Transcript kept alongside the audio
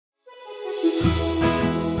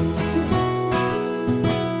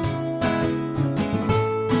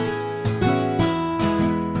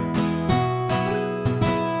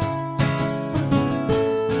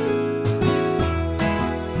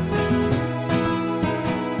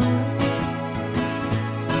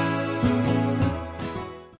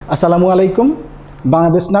আসসালামু আলাইকুম।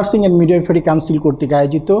 Bangladesh nursing and midwifery council কর্তৃক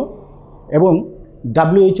আয়োজিত এবং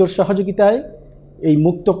WHO সহযোগিতায় এই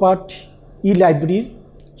মুক্তপাঠ লাইব্রেরির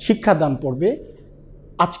শিক্ষাদান পর্বে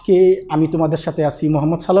আজকে আমি তোমাদের সাথে আছি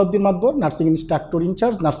মোহাম্মদ সালাউদ্দিন মাদবর, nursing instructor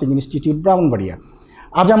in charge, nursing institute Brahmanbaria.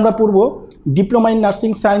 আজ আমরা পড়ব diploma in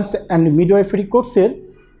nursing science and midwifery কোর্সের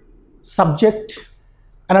সাবজেক্ট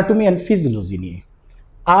অ্যানাটমি অ্যান্ড ফিজিওলজি নিয়ে।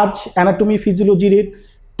 আজ অ্যানাটমি ফিজিওলজির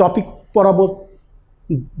টপিক পড়াবো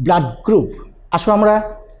ব্লাড গ্রুপ। আসো আমরা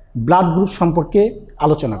ব্লাড গ্রুপ সম্পর্কে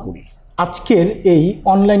আলোচনা করি। আজকের এই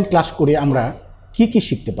অনলাইন ক্লাস করে আমরা কি কি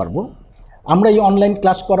শিখতে পারবো? আমরা এই অনলাইন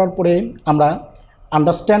ক্লাস করার পরে আমরা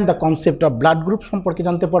understand the concept of blood group সম্পর্কে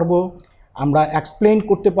জানতে পারবো। আমরা এক্সপ্লেইন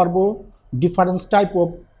করতে পারবো difference type of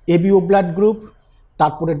ABO blood group,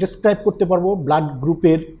 তারপরে ডিসক্রাইব করতে পারবো ব্লাড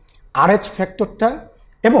গ্রুপের RH ফ্যাক্টরটা,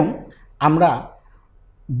 এবং আমরা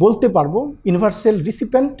বলতে পারবো universal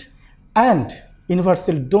recipient and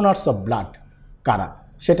universal donors of blood কারা,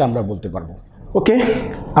 সেটা আমরা বলতে পারবো। ওকে,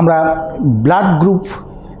 আমরা ব্লাড গ্রুপ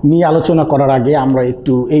নিয়ে আলোচনা করার আগে আমরা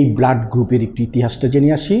একটু এই ব্লাড গ্রুপের একটু ইতিহাসটা জেনে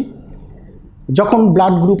আসি। যখন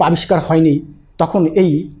ব্লাড গ্রুপ আবিষ্কার হয়নি তখন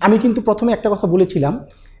আমি কিন্তু প্রথমে একটা কথা বলেছিলাম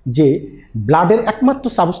যে ব্লাডের একমাত্র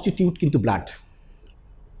সাবস্টিটিউট কিন্তু ব্লাড,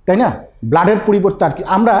 তাই না? ব্লাডের পরিবর্তে আর কি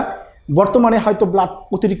আমরা বর্তমানে হয়তো ব্লাড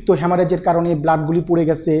অতিরিক্ত হ্যামারেজের কারণে ব্লাডগুলি পড়ে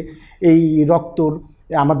গেছে, এই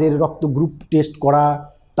আমাদের রক্ত গ্রুপ টেস্ট করা,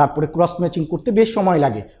 তারপরে ক্রস ম্যাচিং করতে বেশ সময়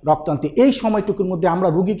লাগে রক্ত আনতে। এই সময়টুকুর মধ্যে আমরা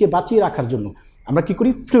রোগীকে বাঁচিয়ে রাখার জন্য আমরা কি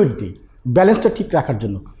করি, ফ্লুইড দিই, ব্যালেন্সটা ঠিক রাখার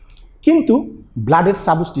জন্য। কিন্তু ব্লাডের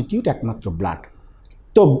সাবস্টিটিউট একমাত্র ব্লাড।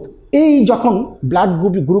 তো এই যখন ব্লাড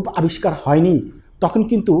গ্রুপ আবিষ্কার হয়নি তখন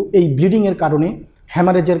কিন্তু এই ব্লিডিংয়ের কারণে,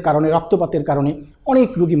 হ্যামারেজের কারণে, রক্তপাতের কারণে অনেক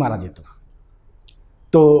রোগী মারা যেত।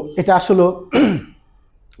 তো এটা আসলে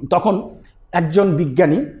তখন একজন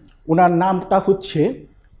বিজ্ঞানী, ওনার নামটা হচ্ছে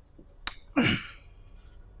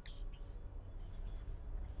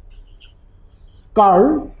কার্ল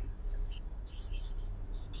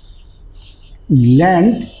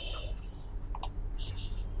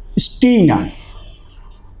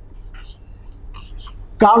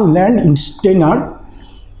ল্যান্ডস্টেইনার।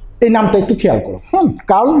 এই নামটা একটু খেয়াল করো।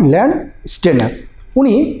 কার্ল ল্যান্ডস্টেইনার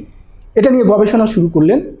উনি এটা নিয়ে গবেষণা শুরু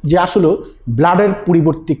করলেন যে আসলে ব্লাডের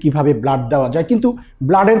পরিবর্তে কিভাবে ব্লাড দেওয়া যায়। কিন্তু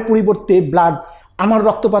ব্লাডের পরিবর্তে আমার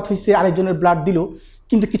রক্তপাত হয়েছে, আরেকজনের ব্লাড দিল,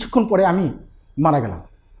 কিন্তু কিছুক্ষণ পরে আমি মারা গেলাম।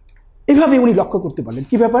 এভাবে উনি লক্ষ্য করতে পারলেন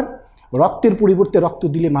কি ব্যাপার, রক্তের পরিবর্তে রক্ত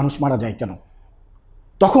দিলে মানুষ মারা যায় কেন।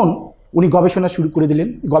 তখন উনি গবেষণা শুরু করে দিলেন।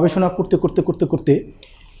 গবেষণা করতে করতে করতে করতে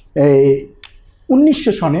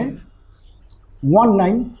 1900 সনে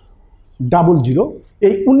 1900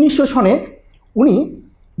 এই 1900 সনে উনি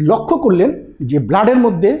লক্ষ্য করলেন যে ব্লাডের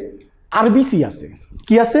মধ্যে আরবিসি আছে।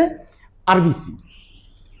 কি আছে? আরবিসি।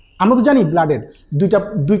 আমরা তো জানি ব্লাডের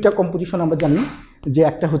দুইটা কম্পোজিশন আমরা জানি, যে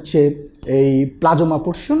একটা হচ্ছে এই প্লাজমা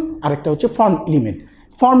পোর্শন আর একটা হচ্ছে ফর্ম এলিমেন্ট।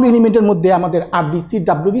 ফর্ম এলিমেন্টের মধ্যে আমাদের আরবিসি,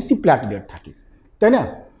 ডাব্লিউবিসি, প্ল্যাটলেট থাকে, তাই না?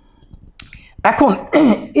 এখন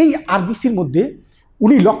এই আরবিসির মধ্যে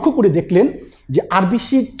উনি লক্ষ্য করে দেখলেন যে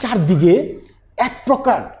আরবিসির চারদিকে এক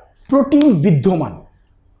প্রকার প্রোটিন বিদ্যমান,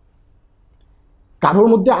 কারোর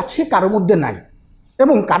মধ্যে আছে কারোর মধ্যে নাই,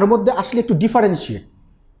 এবং কারোর মধ্যে আসলে একটু ডিফারেন্সিয়েট।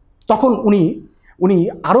 তখন উনি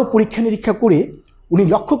আরও পরীক্ষা নিরীক্ষা করে উনি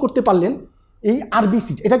লক্ষ্য করতে পারলেন এই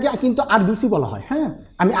আরবিসি, এটাকে কিন্তু আরবিসি বলা হয়। হ্যাঁ,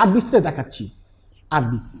 আমি আরবিসিটা দেখাচ্ছি।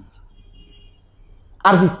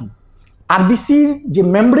 আরবিসির যে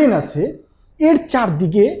মেমব্রেন আছে এর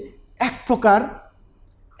চারদিকে এক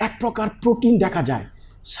প্রকার প্রোটিন দেখা যায়,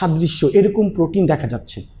 সাদৃশ্য এরকম প্রোটিন দেখা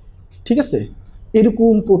যাচ্ছে। ঠিক আছে,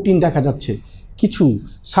 এরকম প্রোটিন দেখা যাচ্ছে, কিছু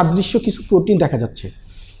সাদৃশ্য কিছু প্রোটিন দেখা যাচ্ছে,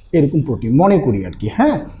 এরকম প্রোটিন মনে করি আর কি।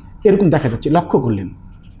 হ্যাঁ, এরকম দেখা যাচ্ছে, লক্ষ্য করলেন।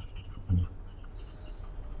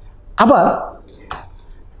 আবার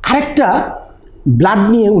আরেকটা ব্লাড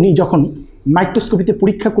নিয়ে উনি যখন মাইক্রোস্কোপিতে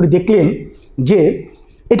পরীক্ষা করে দেখলেন যে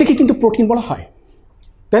এটাকে কিন্তু প্রোটিন বলা হয়,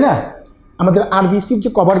 তাই না? আমাদের আরবিসির যে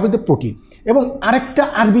কভারগুলোতে প্রোটিন, এবং আরেকটা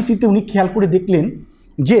আরবিসিতে উনি খেয়াল করে দেখলেন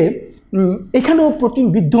যে এখানেও প্রোটিন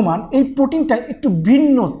বিদ্যমান। এই প্রোটিনটা একটু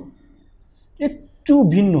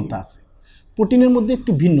ভিন্নতা আছে, প্রোটিনের মধ্যে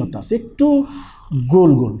একটু ভিন্নতা আছে, একটু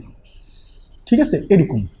গোল গোল, ঠিক আছে,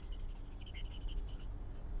 এরকম।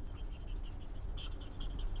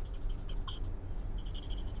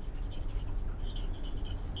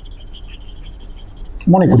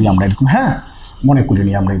 মনে করি আমরা এরকম, হ্যাঁ মনে করি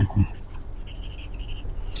নি আমরা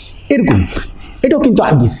এরকম, এটাও কিন্তু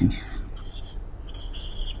আরবিসি।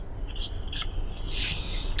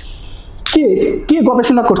 কে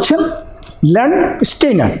গবেষণা করছেন?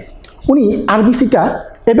 ল্যান্ডস্টেইনার। উনি আরবিসিটা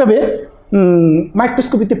এভাবে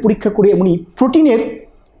মাইক্রোস্কোপিতে পরীক্ষা করে উনি প্রোটিনের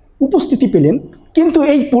উপস্থিতি পেলেন, কিন্তু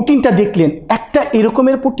এই প্রোটিনটা দেখলেন একটা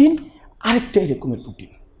এরকমের প্রোটিন, আরেকটা এরকমের প্রোটিন।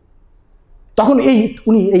 তখন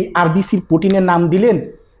উনি এই আরবিসির প্রোটিনের নাম দিলেন,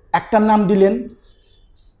 একটার নাম দিলেন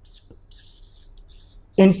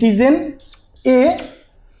অ্যান্টিজেন এ,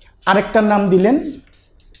 আরেকটার নাম দিলেন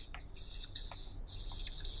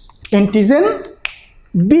antigen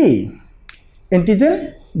B. Antigen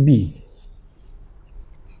B.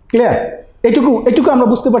 Clear? এটুকু আমরা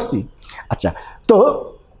বুঝতে পারছি। আচ্ছা, তো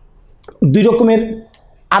দুই রকমের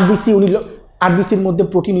আরবিসির মধ্যে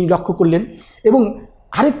প্রোটিন লক্ষ্য করলেন, এবং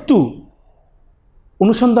আরেকটু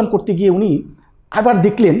অনুসন্ধান করতে গিয়ে উনি আবার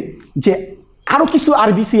দেখলেন যে আরও কিছু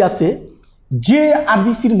আরবিসি আছে যে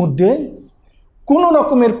আরবিসির মধ্যে কোনো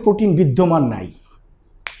রকমের প্রোটিন বিদ্যমান নাই,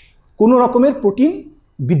 কোনো রকমের প্রোটিন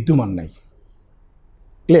বিদ্যমান নাই।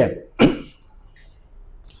 ক্লিয়ার?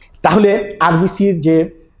 তাহলে আরবিসির যে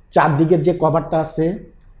চারদিকের যে কভারটা আছে,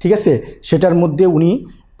 ঠিক আছে, সেটার মধ্যে উনি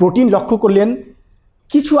প্রোটিন লক্ষ্য করলেন।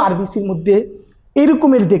 কিছু আরবিসির মধ্যে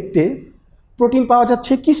এরকমের দেখতে প্রোটিন পাওয়া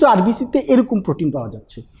যাচ্ছে, কিছু আরবিসিতে এরকম প্রোটিন পাওয়া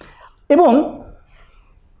যাচ্ছে, এবং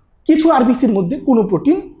কিছু আরবিসির মধ্যে কোনো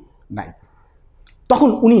প্রোটিন নাই। তখন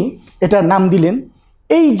উনি এটার নাম দিলেন,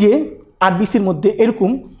 এই যে আরবিসির মধ্যে এরকম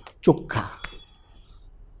চোখা,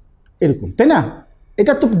 এরকম, তাই না?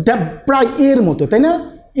 এটা তো প্রায় এর মতো, তাই না?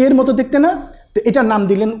 এর মতো দেখতে না? তো এটার নাম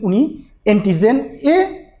দিলেন উনি অ্যান্টিজেন এ,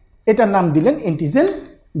 এটার নাম দিলেন অ্যান্টিজেন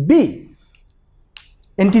বি।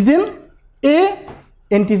 অ্যান্টিজেন এ,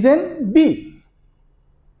 অ্যান্টিজেন বি।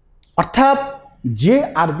 অর্থাৎ যে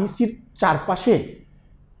আরবিসির চারপাশে,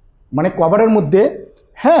 মানে কভারের মধ্যে,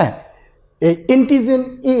 হ্যাঁ, এই অ্যান্টিজেন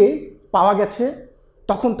এ পাওয়া গেছে,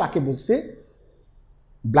 তখন তাকে বলছে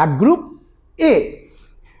ব্লাড গ্রুপ এ।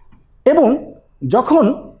 এবং যখন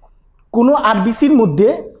কোনো আরবিসির মধ্যে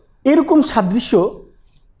এরকম সাদৃশ্য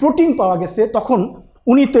প্রোটিন পাওয়া গেছে, তখন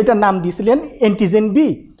উনি তো এটার নাম দিয়েছিলেন অ্যান্টিজেন বি।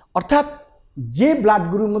 অর্থাৎ যে ব্লাড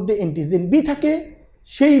গ্রুপের মধ্যে অ্যান্টিজেন বি থাকে,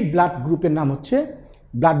 সেই ব্লাড গ্রুপের নাম হচ্ছে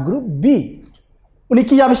ব্লাড গ্রুপ বি। উনি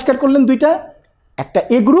কি আবিষ্কার করলেন? দুইটা, একটা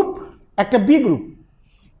এ গ্রুপ, একটা বি গ্রুপ।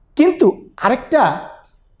 কিন্তু আরেকটা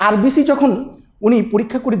আরবিসি যখন উনি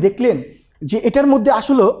পরীক্ষা করে দেখলেন যে এটার মধ্যে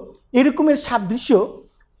আসলে এরকমের সাদৃশ্য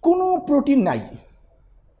কোনো প্রোটিন নাই,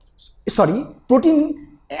 সরি প্রোটিন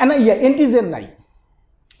অ্যান্টিজেন নাই,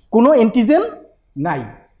 কোনো অ্যান্টিজেন নাই।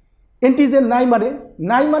 অ্যান্টিজেন নাই মানে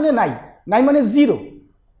নাই, নাই মানে জিরো,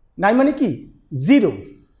 নাই মানে কি জিরো,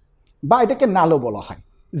 বা এটাকে নালও বলা হয়,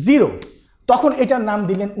 জিরো। তখন এটার নাম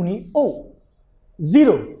দিলেন উনি ও,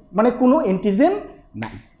 জিরো, মানে কোনো অ্যান্টিজেন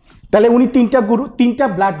নাই। তাহলে উনি তিনটা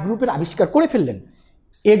ব্লাড গ্রুপের আবিষ্কার করে ফেললেন,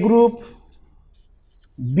 এ group,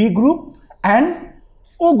 B group and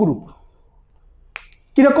O group.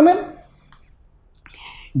 কিরকমের?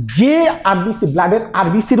 যে আরবিসি, ব্লাডের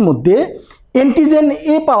আরবিসির মধ্যে অ্যান্টিজেন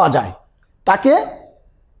এ পাওয়া যায় তাকে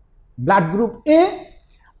ব্লাড গ্রুপ এ,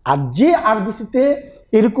 আর যে আরবিসিতে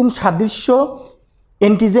এরকম সাদৃশ্য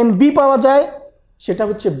অ্যান্টিজেন বি পাওয়া যায় সেটা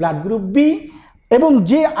হচ্ছে ব্লাড গ্রুপ বি। এবং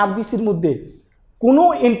যে আরবিসির মধ্যে কোনো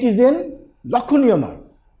অ্যান্টিজেন লক্ষণীয় নয়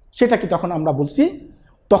সেটাকে তখন আমরা বলছি,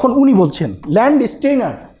 তখন উনি বলছেন ল্যান্ড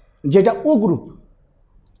স্টেইনার, যেটা ও গ্রুপ।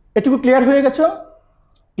 এটুকু ক্লিয়ার হয়ে গেছে?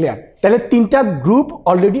 ক্লিয়ার। তাহলে তিনটা গ্রুপ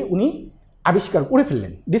অলরেডি উনি আবিষ্কার করে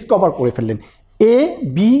ফেললেন, ডিসকভার করে ফেললেন, এ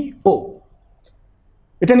বি ও।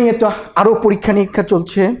 এটা নিয়ে তো আরও পরীক্ষা নিরীক্ষা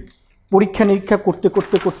চলছে। পরীক্ষা নিরীক্ষা করতে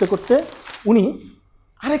করতে করতে করতে উনি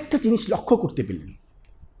আরেকটা জিনিস লক্ষ্য করতে পেলেন।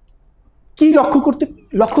 কি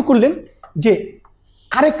লক্ষ্য করলেন? যে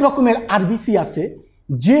আরেক রকমের আরবিসি আছে,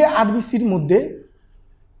 যে আরবিসির মধ্যে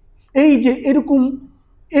এই যে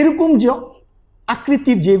এরকম যে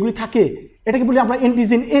আকৃতির যেগুলি থাকে, এটাকে বলি আমরা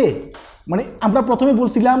অ্যান্টিজেন এ। মানে আমরা প্রথমে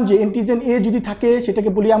বলছিলাম যে অ্যান্টিজেন এ যদি থাকে সেটাকে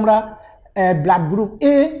বলি আমরা ব্লাড গ্রুপ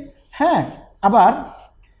এ, হ্যাঁ। আবার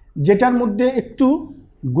যেটার মধ্যে একটু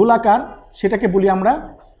গোলাকার সেটাকে বলি আমরা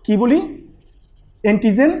কি বলি?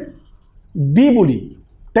 অ্যান্টিজেন বি বলি,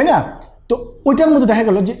 তাই না? তো ওইটার মধ্যে দেখা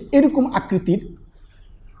গেল যে এরকম আকৃতির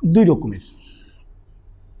দুই রকমের।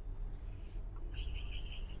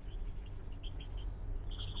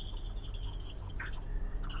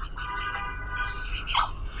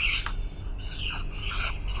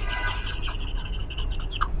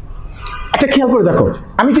 একটা খেয়াল করে দেখো,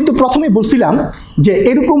 আমি কিন্তু প্রথমে বলছিলাম যে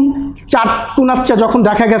এরকম চার কোনাচ্চা যখন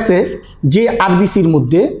দেখা গেছে যে আরবিসির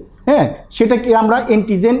মধ্যে, হ্যাঁ, সেটাকে আমরা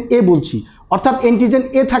অ্যান্টিজেন এ বলছি। অর্থাৎ অ্যান্টিজেন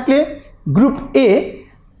এ থাকলে গ্রুপ এ।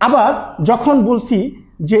 আবার যখন বলছি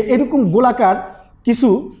যে এরকম গোলাকার কিছু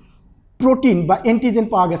প্রোটিন বা অ্যান্টিজেন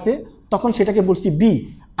পাওয়া গেছে তখন সেটাকে বলছি বি,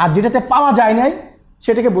 আর যেটাতে পাওয়া যায় নাই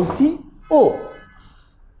সেটাকে বলছি ও।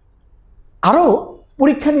 আরও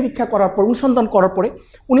পরীক্ষা নিরীক্ষা করার পর, অনুসন্ধান করার পরে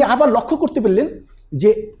উনি আবার লক্ষ্য করতে পারলেন যে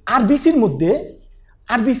আরবিসির মধ্যে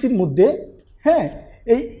আরবিসির মধ্যে, হ্যাঁ,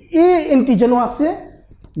 এই এ অ্যান্টিজেনও আছে,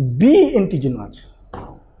 বি অ্যান্টিজেনও আছে।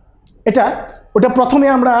 ওটা প্রথমে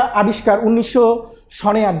আমরা আবিষ্কার 1900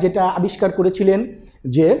 সনে আর যেটা আবিষ্কার করেছিলেন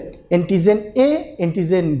যে অ্যান্টিজেন এ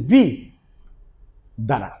অ্যান্টিজেন বি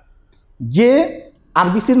দ্বারা, যে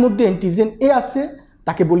আরবিসির মধ্যে অ্যান্টিজেন এ আছে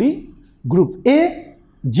তাকে বলি গ্রুপ এ,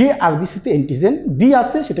 যে আরবিসিতে অ্যান্টিজেন বি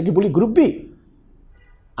আছে সেটাকে বলি গ্রুপ বি,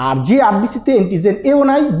 আর যে আরবিসিতে অ্যান্টিজেন এও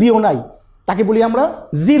নাই বিও নাই তাকে বলি আমরা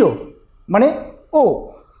জিরো, মানে ও।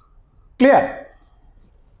 ক্লিয়ার?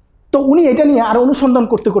 তো উনি এটা নিয়ে আরো অনুসন্ধান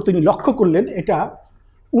করতে করতে উনি লক্ষ্য করলেন, এটা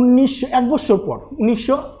 1 বছর পর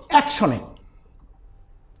 1901 সনে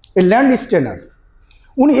এই ল্যান্ড স্টেনার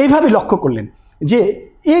উনি এইভাবে লক্ষ্য করলেন যে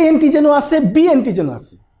এ অ্যান্টিজেনও আছে, বি অ্যান্টিজেনও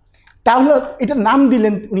আছে, তাহলে এটার নাম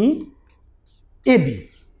দিলেন উনি এবি।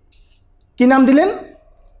 কি নাম দিলেন?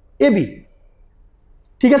 এবি।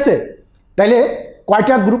 ঠিক আছে, তাইলে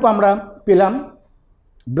কয়টা গ্রুপ আমরা পেলাম?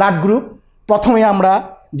 ব্লাড গ্রুপ প্রথমে আমরা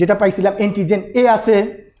যেটা পাইছিলাম অ্যান্টিজেন এ আছে,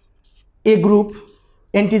 এ গ্রুপ,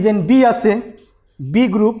 অ্যান্টিজেন বি আছে, বি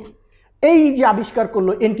গ্রুপ। এই যে আবিষ্কার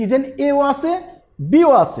করলো অ্যান্টিজেন এও আছে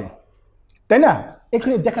বিও আছে, তাই না?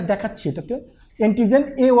 এখানে দেখাচ্ছি এটাতে অ্যান্টিজেন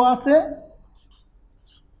এও আছে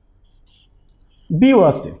বিও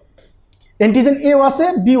আছে, অ্যান্টিজেন এও আছে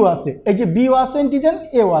বিও আছে, এই যে বিও আছে অ্যান্টিজেন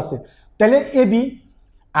এও আছে, তাহলে এ বি।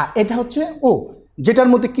 আর এটা হচ্ছে ও, যেটার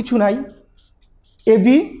মধ্যে কিছু নাই, এ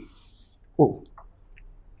বি ও।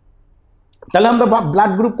 তাহলে আমরা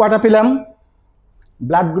ব্লাড গ্রুপ কয়টা পেলাম?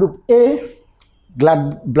 Blood group A,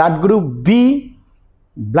 blood group B,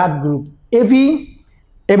 blood group A B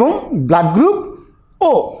এবং ব্লাড গ্রুপ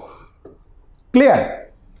ও। ক্লিয়ার?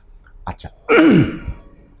 আচ্ছা,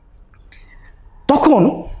 তখন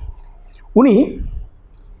উনি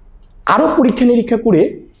আরো পরীক্ষা নিরীক্ষা করে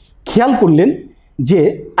খেয়াল করলেন যে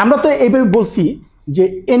আমরা তো এইভাবে বলছি যে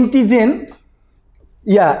অ্যান্টিজেন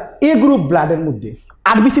এ গ্রুপ ব্লাডের মধ্যে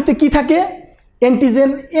আরবিসিতে কি থাকে? অ্যান্টিজেন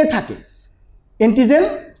এ থাকে, অ্যান্টিজেন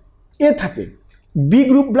এ থাকে। বি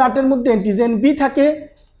গ্রুপ ব্লাডের মধ্যে অ্যান্টিজেন বি থাকে,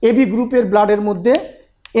 এবি গ্রুপের ব্লাডের মধ্যে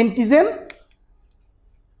অ্যান্টিজেন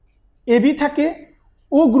এবি থাকে,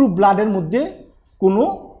 ও গ্রুপ ব্লাডের মধ্যে কোনো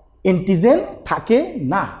অ্যান্টিজেন থাকে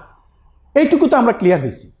না। এইটুকু তো আমরা ক্লিয়ার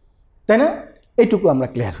হয়েছি, তাই না? এইটুকু আমরা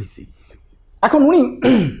ক্লিয়ার হয়েছি। এখন উনি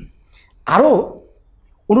আরও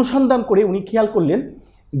অনুসন্ধান করে উনি খেয়াল করলেন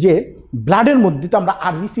যে ব্লাডের মধ্যে তো আমরা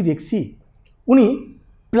আরবিসি দেখছি, উনি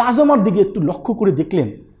প্লাজমার দিকে একটু লক্ষ্য করে দেখলেন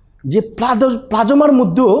যে প্লাজমার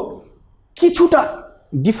মধ্যেও কিছুটা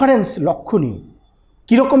ডিফারেন্স লক্ষণীয়।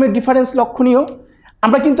 কীরকমের ডিফারেন্স লক্ষণীয়?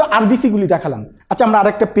 আমরা কিন্তু আরবিসিগুলি দেখালাম। আচ্ছা, আমরা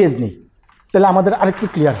আরেকটা পেজ নিই, তাহলে আমাদের আরেকটু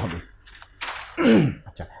ক্লিয়ার হবে।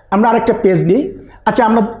 আচ্ছা, আমরা আরেকটা পেজ নিই। আচ্ছা,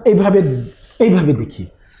 আমরা এইভাবে দেখি,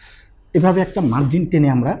 এভাবে একটা মার্জিন টেনে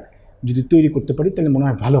আমরা যদি তৈরি করতে পারি তাহলে মনে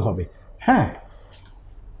হয় ভালো হবে। হ্যাঁ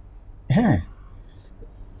হ্যাঁ,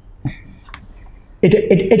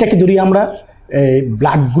 এটাকে ধরি আমরা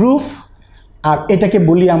ব্লাড গ্রুপ, আর এটাকে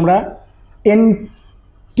বলি আমরা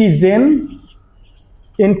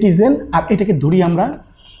অ্যান্টিজেন, আর এটাকে ধরি আমরা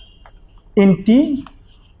অ্যান্টিবডি,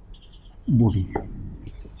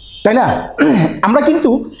 তাই না? আমরা কিন্তু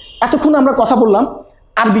এতক্ষণ আমরা কথা বললাম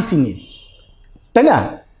আরবিসি নিয়ে, তাই না?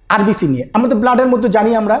 আরবিসি নিয়ে আমাদের ব্লাডের মধ্যে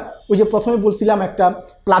জানি আমরা, ওই যে প্রথমে বলছিলাম একটা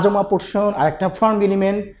প্লাজমা পোর্শন আর একটা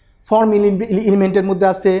ফর্ম এলিমেন্টের মধ্যে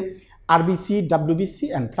আছে আরবিসি, ডাব্লিউবিসি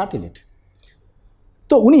অ্যান্ড প্লাটেলেট।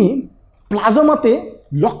 তো উনি প্লাজমাতে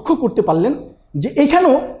লক্ষ্য করতে পারলেন যে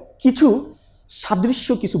এখানেও কিছু সাদৃশ্য,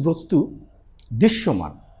 কিছু বস্তু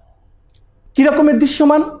দৃশ্যমান। কীরকমের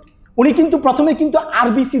দৃশ্যমান? উনি কিন্তু প্রথমে কিন্তু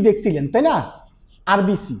আরবিসি দেখছিলেন, তাই না?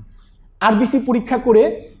 আরবিসি পরীক্ষা করে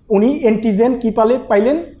উনি অ্যান্টিজেন কি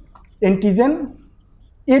পাইলেন? অ্যান্টিজেন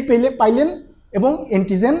এ পাইলেন এবং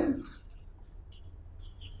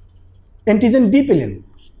অ্যান্টিজেন বি পেলেন,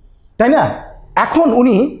 তাই না? এখন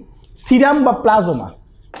উনি সিরাম বা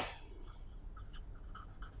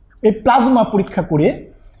এই প্লাজমা পরীক্ষা করে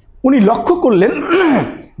উনি লক্ষ্য করলেন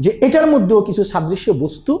যে এটার মধ্যেও কিছু সাদৃশ্য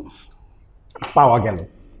বস্তু পাওয়া গেল।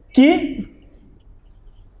 কি?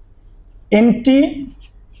 অ্যান্টিবডি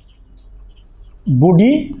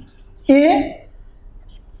এ,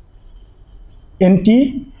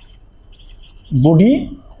 অ্যান্টিবডি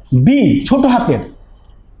বি, ছোট হাতের।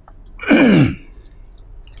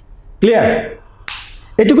 ক্লিয়ার?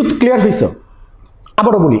 এটুকু তো ক্লিয়ার হয়েছে।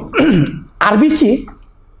 আবারও বলি, আরবিসি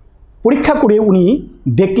পরীক্ষা করে উনি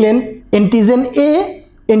দেখলেন অ্যান্টিজেন এ,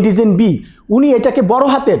 অ্যান্টিজেন বি। উনি এটাকে বড়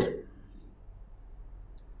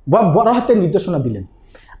হাতের নির্দেশনা দিলেন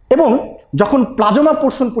এবং যখন প্লাজমা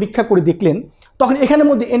পোর্শন পরীক্ষা করে দেখলেন তখন এখানের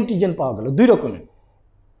মধ্যে অ্যান্টিজেন পাওয়া গেল 2 রকমের।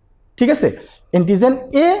 ঠিক আছে?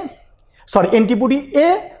 অ্যান্টিবডি এ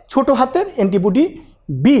ছোট হাতের, অ্যান্টিবডি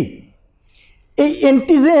বি। এই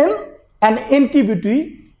অ্যান্টিজেন অ্যান্ড অ্যান্টিবডি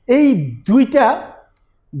এই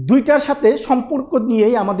দুইটার সাথে সম্পর্ক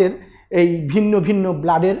নিয়েই আমাদের এই ভিন্ন ভিন্ন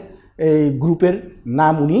ব্লাডের এই গ্রুপের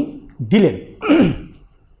নাম উনি দিলেন।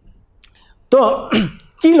 তো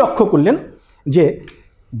কি লক্ষ্য করলেন যে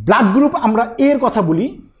ব্লাড গ্রুপ আমরা এর কথা বলি,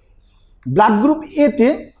 ব্লাড গ্রুপ এতে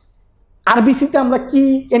আরবিসিতে আমরা কি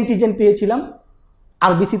অ্যান্টিজেন পেয়েছিলাম?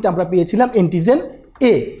 আরবিসিতে আমরা পেয়েছিলাম অ্যান্টিজেন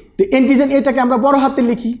এ। তো অ্যান্টিজেন এটাকে আমরা বড় হাতে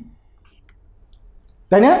লিখি,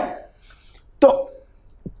 তাই না? তো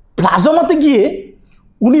প্লাজমাতে গিয়ে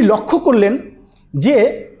উনি লক্ষ্য করলেন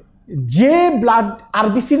যে ব্লাড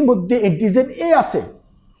আরবিসির মধ্যে অ্যান্টিজেন এ আছে,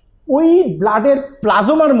 ওই ব্লাডের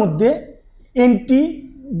প্লাজমার মধ্যে অ্যান্টি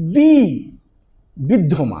বি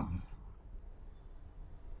বিদ্যমান।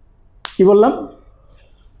 কি বললাম?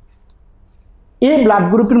 এ ব্লাড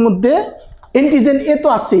গ্রুপের মধ্যে অ্যান্টিজেন এ তো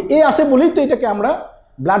আছে, এ আছে বলেই তো এটাকে আমরা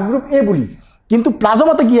ব্লাড গ্রুপ এ বলি। কিন্তু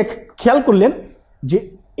প্লাজমাতে গিয়ে খেয়াল করলেন যে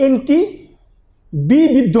অ্যান্টি বি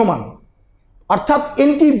বিদ্যমান, অর্থাৎ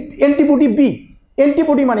অ্যান্টিবডি বি।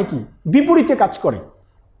 অ্যান্টিবডি মানে কি? বিপরীতে কাজ করে।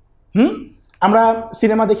 আমরা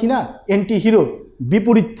সিনেমা দেখি না, অ্যান্টি হিরো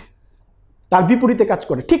বিপরীত, তার বিপরীতে কাজ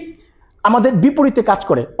করে, ঠিক আমাদের বিপরীতে কাজ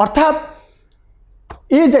করে। অর্থাৎ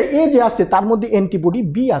এ যে আছে তার মধ্যে অ্যান্টিবডি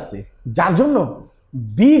বি আছে, যার জন্য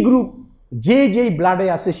বি গ্রুপ যেই ব্লাডে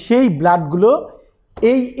আছে সেই ব্লাডগুলো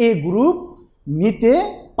এই এ গ্রুপ নিতে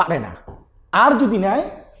পারে না। আর যদি নেয়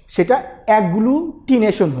সেটা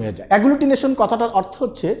অ্যাগ্লুটিনেশন হয়ে যায়। অ্যাগ্লুটিনেশন কথাটার অর্থ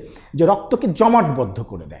হচ্ছে যে রক্তকে জমাটবদ্ধ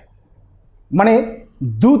করে দেয়। মানে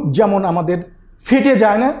দুধ যেমন আমাদের ফেটে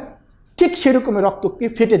যায় না, ঠিক সেরকমই রক্তকে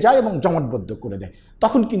ফেটে যায় এবং জমাটবদ্ধ করে দেয়।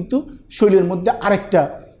 তখন কিন্তু শরীরের মধ্যে আরেকটা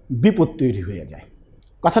বিপদ তৈরি হয়ে যায়।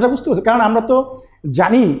 কথাটা বুঝতে পারছি? কারণ আমরা তো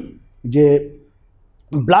জানি যে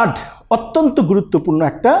ব্লাড অত্যন্ত গুরুত্বপূর্ণ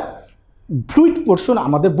একটা ফ্লুইড পোর্শন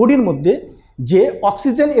আমাদের বডির মধ্যে, যে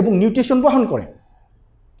অক্সিজেন এবং নিউট্রিশন বহন করে।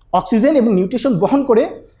 অক্সিজেন এবং নিউট্রিশন বহন করে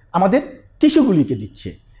আমাদের টিস্যুগুলিকে দিচ্ছে,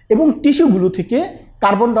 এবং টিস্যুগুলো থেকে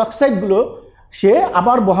কার্বন ডাইঅক্সাইডগুলো সে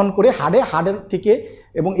আবার বহন করে হাড়ের থেকে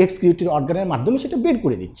এবং এক্সক্রিউটরি অর্গানের মাধ্যমে সেটা বের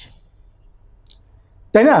করে দিচ্ছে,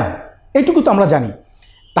 তাই না? এইটুকু তো আমরা জানি।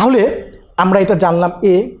 তাহলে আমরা এটা জানলাম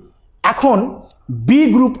এ। এখন বি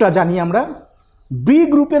গ্রুপটা জানি আমরা। বি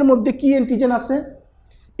গ্রুপের মধ্যে কি অ্যান্টিজেন আছে?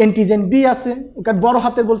 অ্যান্টিজেন বি আছে, ওখানে বড়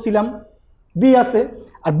হাতে বলছিলাম বি আছে।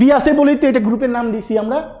 আর বি আছে বলেই তো এটা গ্রুপের নাম দিয়েছি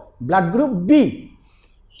আমরা ব্লাড গ্রুপ বি।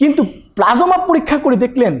 কিন্তু প্লাজমা পরীক্ষা করে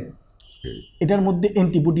দেখলেন এটার মধ্যে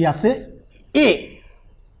অ্যান্টিবডি আছে এ।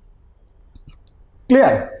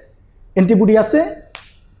 ক্লিয়ার? অ্যান্টিবডি আছে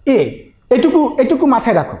এ। এটুকু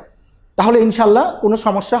মাথায় রাখো, তাহলে ইনশাল্লাহ কোনো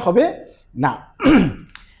সমস্যা হবে না।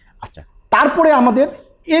 আচ্ছা, তারপরে আমাদের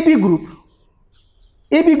এবি গ্রুপ।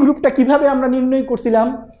 এবি গ্রুপটা কিভাবে আমরা নির্ণয় করছিলাম?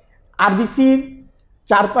 আরবিসির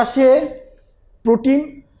চারপাশে প্রোটিন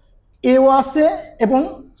এও আছে এবং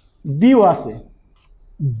বিও আছে,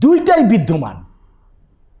 দুইটাই বিদ্যমান।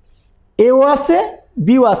 এও আছে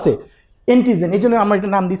বিও আছে অ্যান্টিজেন, এই জন্য আমরা এটা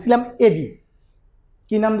নাম দিয়েছিলাম এবি।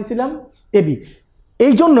 কি নাম দিয়েছিলাম? এবি।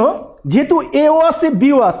 এই জন্য যেহেতু এও আছে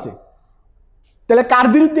বিও আছে, তাহলে কার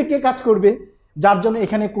বিরুদ্ধে কে কাজ করবে? যার জন্য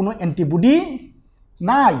এখানে কোনো অ্যান্টিবডি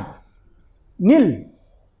নাই, নীল,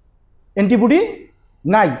 অ্যান্টিবডি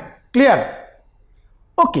নাই। ক্লিয়ার?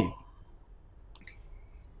 ওকে,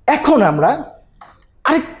 এখন আমরা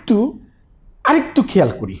আরেকটু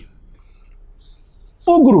খেয়াল করি।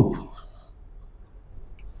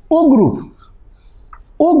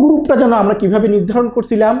 ও গ্রুপটা যেন আমরা কিভাবে নির্ধারণ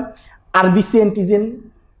করছিলাম? আরবিসি অ্যান্টিজেন,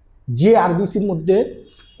 যে আরবিসির মধ্যে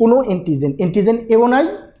কোনো অ্যান্টিজেন এও নাই,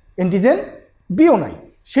 অ্যান্টিজেন বিও নাই,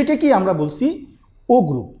 সেটা কি আমরা বলছি ও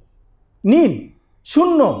গ্রুপ। নীল,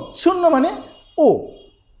 শূন্য মানে ও,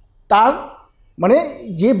 তার মানে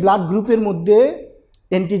যে ব্লাড গ্রুপের মধ্যে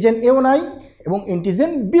অ্যান্টিজেন এও নাই এবং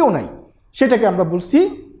অ্যান্টিজেন বিও নাই, সেটাকে আমরা বলছি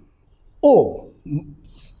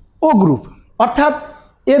ও গ্রুপ। অর্থাৎ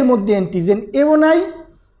এর মধ্যে অ্যান্টিজেন এও নাই,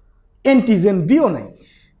 অ্যান্টিজেন বিও নাই।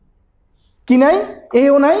 কি নাই?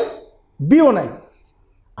 এও নাই, বিও নাই।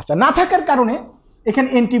 আচ্ছা, না থাকার কারণে এখানে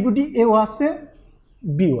অ্যান্টিবডি এও আছে,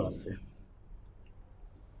 বিও আছে।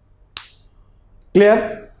 ক্লিয়ার?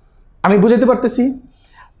 আমি বুঝাতে পারতেছি?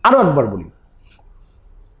 আরো একবার বলি।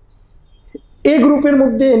 এ গ্রুপের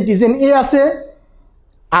মধ্যে অ্যান্টিজেন এ আছে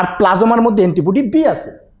আর প্লাজমার মধ্যে অ্যান্টিবডি বি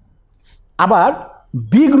আছে। আবার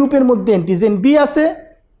বি গ্রুপের মধ্যে অ্যান্টিজেন বি আছে,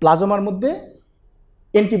 প্লাজমার মধ্যে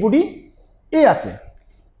অ্যান্টিবডি এ আছে।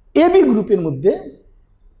 এবি গ্রুপের মধ্যে,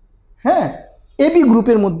 এবি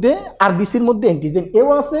গ্রুপের মধ্যে আরবিসির মধ্যে অ্যান্টিজেন এও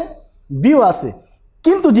আছে, বিও আছে।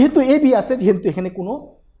 কিন্তু যেহেতু এবি আছে, যেহেতু এখানে কোনো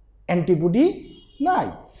অ্যান্টিবডি নাই।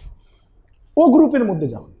 ও গ্রুপের মধ্যে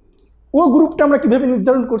যাও, ও গ্রুপটা আমরা কীভাবে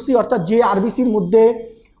নির্ধারণ করছি, অর্থাৎ যে আরবিসির মধ্যে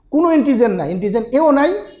কোনো অ্যান্টিজেন নাই, অ্যান্টিজেন এও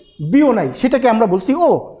নাই বিও নাই, সেটাকে আমরা বলছি ও,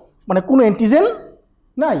 মানে কোনো অ্যান্টিজেন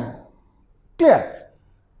নাই। ক্লিয়ার?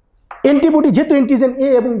 অ্যান্টিবডি যেহেতু অ্যান্টিজেন এ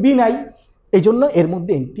এবং বি নাই, এই জন্য এর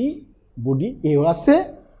মধ্যে অ্যান্টিবডি এও আছে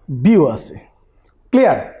বিও আছে।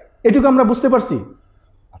 ক্লিয়ার? এটুকু আমরা বুঝতে পারছি।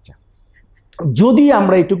 আচ্ছা, যদি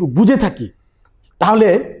আমরা এটুকু বুঝে থাকি তাহলে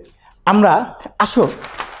আমরা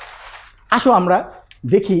আসো আমরা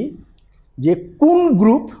দেখি যে কোন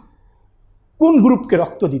গ্রুপকে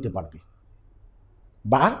রক্ত দিতে পারবে,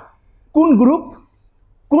 বা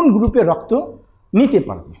কোন গ্রুপে রক্ত নিতে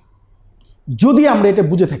পারবে, যদি আমরা এটা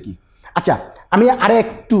বুঝে থাকি। আচ্ছা, আমি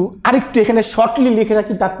আরেকটু এখানে শর্টলি লিখে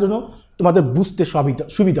রাখি, তার জন্য তোমাদের বুঝতে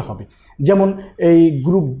সুবিধা হবে। যেমন এই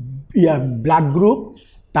গ্রুপ, ব্লাড গ্রুপ,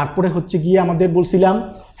 তারপরে হচ্ছে গিয়ে আমাদের বলছিলাম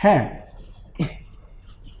হ্যাঁ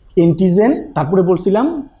অ্যান্টিজেন, তারপরে বলছিলাম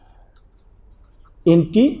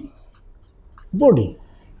অ্যান্টিবডি,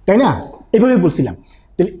 তাই না? এভাবে বলছিলাম।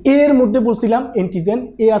 তাহলে এর মধ্যে বলছিলাম অ্যান্টিজেন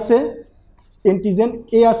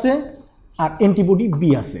এ আছে আর অ্যান্টিবডি বি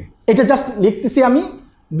আছে। এটা জাস্ট লিখতেছি আমি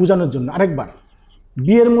বোঝানোর জন্য। আরেকবার,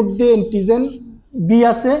 বি এর মধ্যে অ্যান্টিজেন বি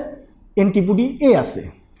আছে, অ্যান্টিবডি এ আছে।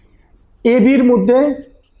 এ বির মধ্যে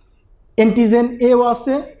অ্যান্টিজেন এও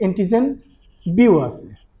আছে, অ্যান্টিজেন বিও আছে,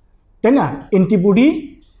 তাই না? অ্যান্টিবডি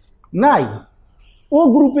নাই। ও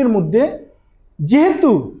গ্রুপের মধ্যে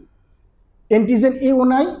যেহেতু অ্যান্টিজেন এও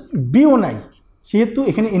নাই বিও নাই, সেহেতু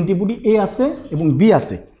এখানে অ্যান্টিবডি এ আছে এবং বি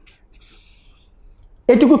আছে।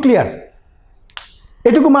 এটুকু ক্লিয়ার?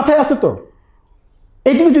 এটুকু মাথায় আছে তো?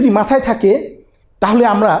 এইটুকু যদি মাথায় থাকে তাহলে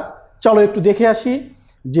আমরা চলো একটু দেখে আসি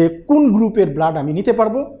যে কোন গ্রুপের ব্লাড আমি নিতে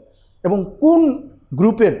পারবো এবং কোন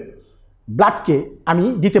গ্রুপের ব্লাডকে আমি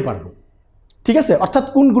দিতে পারবো। ঠিক আছে? অর্থাৎ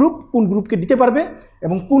কোন গ্রুপকে দিতে পারবে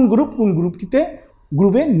এবং কোন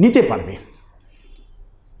গ্রুপে নিতে পারবে।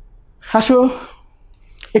 আসো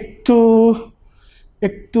একটু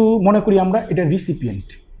মনে করি আমরা এটা রিসিপিয়েন্ট,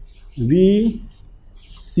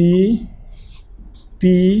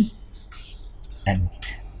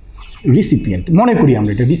 রিসিপিয়েন্ট মনে করি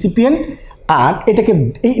আমরা এটা রিসিপিয়েন্ট, আর এটাকে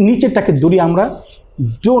এই নিচেরটাকে ধরি আমরা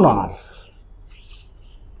ডোনার।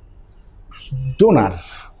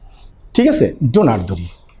 ঠিক আছে? ডোনার ধরি।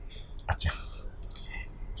 আচ্ছা,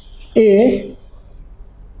 এ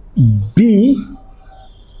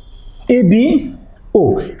বি ও,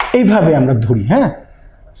 এইভাবে আমরা ধরি। হ্যাঁ,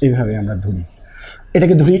 এইভাবে আমরা ধরি।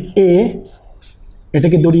 এটাকে ধরি এ,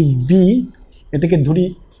 এটাকে ধরি বি, এটাকে ধরি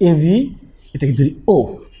এবি, এটাকে ধরি ও।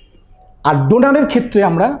 আর ডোনারের ক্ষেত্রে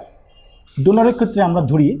আমরা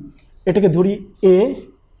ধরি, এটাকে ধরি এ,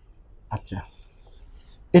 আচ্ছা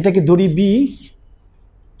এটাকে ধরি বি,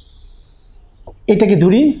 এটাকে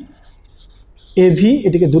ধরি এবি,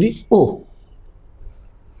 এটাকে ধরি ও।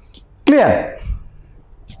 ক্লিয়ার?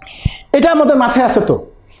 এটা আমাদের মাথায় আছে তো?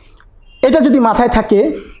 এটা যদি মাথায় থাকে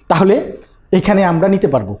তাহলে এখানে আমরা নিতে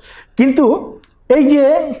পারবো। কিন্তু এই যে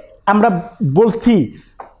আমরা বলছি,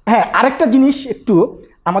 হ্যাঁ আরেকটা জিনিস একটু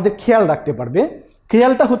আমাদের খেয়াল রাখতে পারবে।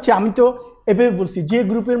 খেয়ালটা হচ্ছে, আমি তো এভাবে বলছি যে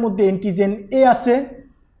গ্রুপের মধ্যে অ্যান্টিজেন এ আছে,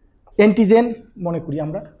 অ্যান্টিজেন মনে করি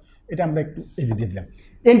আমরা, এটা আমরা একটু এগিয়ে দিয়ে দিলাম,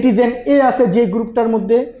 অ্যান্টিজেন এ আছে যে গ্রুপটার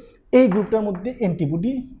মধ্যে, এই গ্রুপটার মধ্যে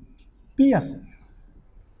অ্যান্টিবডি পি আছে।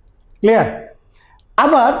 ক্লিয়ার?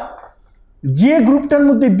 আবার যে গ্রুপটার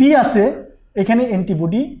মধ্যে বি আছে, এখানে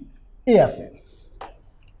অ্যান্টিবডি এ আছে।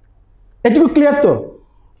 এটুকু ক্লিয়ার তো?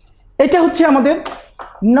 এটা হচ্ছে আমাদের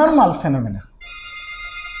নর্মাল ফেনোমেনা,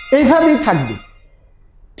 এইভাবেই থাকবে।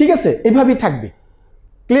 ঠিক আছে? এইভাবেই থাকবে।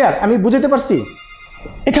 ক্লিয়ার? আমি বুঝাতে পারছি?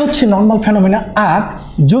 এটা হচ্ছে নর্মাল ফেনোমেনা। আর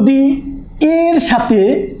যদি এর সাথে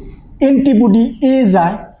অ্যান্টিবডি এ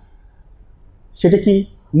যায়, সেটা কি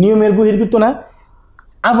নিয়মের বহির্ভূত না?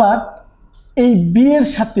 আবার এই বি এর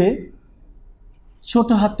সাথে ছোট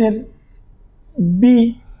হাতের বি,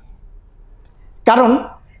 কারণ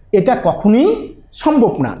এটা কখনোই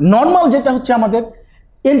সম্ভব না। নর্মাল যেটা হচ্ছে আমাদের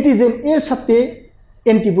অ্যান্টিজেন এর সাথে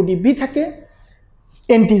অ্যান্টিবডি বি থাকে,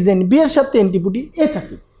 অ্যান্টিজেন বি এর সাথে অ্যান্টিবডি এ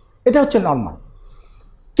থাকে, এটা হচ্ছে নর্মাল।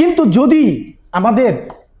 কিন্তু যদি আমাদের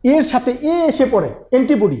এর সাথে এ এসে পড়ে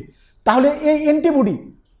অ্যান্টিবডি, তাহলে এই অ্যান্টিবডি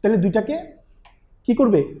তাহলে দুইটাকে কি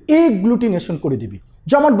করবে? গ্লুটিনেশন করে দিবে,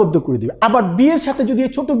 জমাটবদ্ধ করে দিবে। আবার বি এর সাথে যদি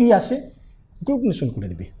ছোট বি আসে, গ্লুটিনেশন করে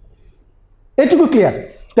দিবে। এটুকু ক্লিয়ার?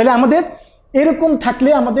 তাহলে আমাদের এরকম থাকলে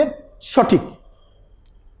আমাদের সঠিক,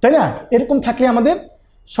 তাই না? এরকম থাকলে আমাদের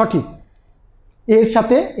সঠিক। এর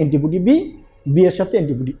সাথে অ্যান্টিবডি বি, বি এর সাথে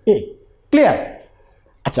অ্যান্টিবডি এ। ক্লিয়ার?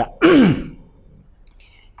 আচ্ছা,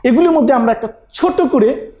 এগুলির মধ্যে আমরা একটা ছোট করে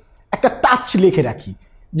একটা টাচ লিখে রাখি।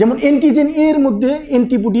 যেমন অ্যান্টিজেন এর মধ্যে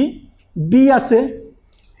অ্যান্টিবডি বি আছে,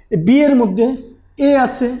 বি এর মধ্যে এ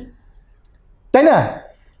আছে, তাই না?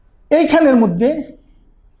 এইখানের মধ্যে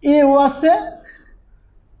এও আছে,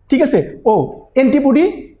 ঠিক আছে, ও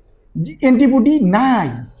অ্যান্টিবডি নাই,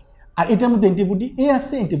 আর এটার মধ্যে অ্যান্টিবডি এ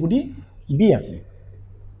আছে, অ্যান্টিবডি বি আছে।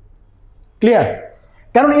 ক্লিয়ার?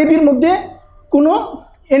 কারণ এ বির মধ্যে কোনো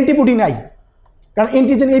অ্যান্টিবডি নাই, কারণ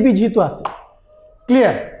অ্যান্টিজেন এ বি যেহেতু আছে।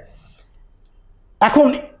 ক্লিয়ার? এখন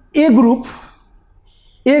এ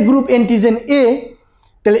গ্রুপ অ্যান্টিজেন এ,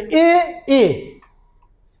 তাহলে এ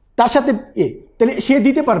তার সাথে এ, তাহলে সে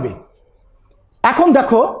দিতে পারবে। এখন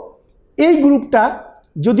দেখো এই গ্রুপটা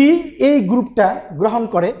যদি এই গ্রুপটা গ্রহণ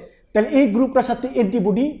করে, তাহলে এই গ্রুপটার সাথে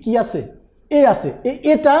অ্যান্টিবডি কি আছে? এ আছে।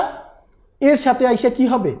 এটা এর সাথে আইসা কি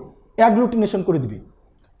হবে? অ্যাগ্লুটিনেশন করে দিবে,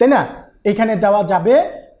 তাই না? এখানে দেওয়া যাবে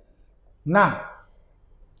না।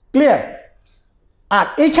 ক্লিয়ার? আর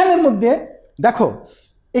এইখানের মধ্যে দেখো,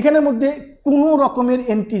 এখানের মধ্যে কোনো রকমের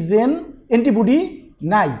অ্যান্টিবডি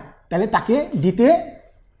নাই, তাহলে তাকে দিতে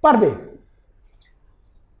পারবে।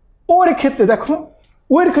 ওর ক্ষেত্রে দেখো,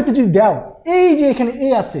 ওর ক্ষেত্রে যদি দাও, এই যে এখানে এ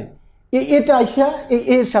আছে, এটা আইসা এই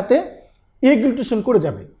এর সাথে এগ্লুটেশন করে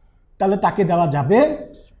যাবে, তাহলে তাকে দেওয়া যাবে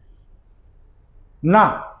না।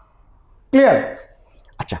 ক্লিয়ার?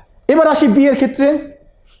 আচ্ছা, এবার আসি বি এর ক্ষেত্রে।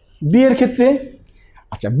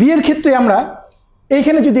 আচ্ছা, বি এর ক্ষেত্রে আমরা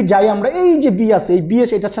এইখানে যদি যাই, আমরা এই যে বি আছে, এই বি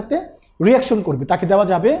এস এটার সাথে রিয়াকশন করবে, তাকে দেওয়া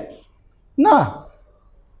যাবে না।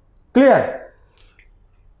 ক্লিয়ার?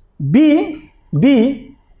 বি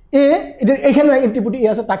এ, এটা এখানে অ্যান্টিবডি এ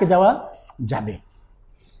আছে, তাকে দেওয়া যাবে।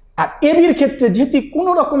 আর এ বির ক্ষেত্রে যেহেতু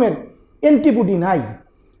কোনো রকমের অ্যান্টিবডি নাই,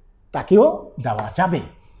 তাকেও দেওয়া যাবে।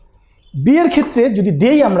 বি এর ক্ষেত্রে যদি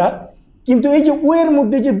দেই আমরা, কিন্তু এই যে ও এর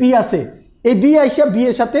মধ্যে যে বি আছে, এই বি আইসা বি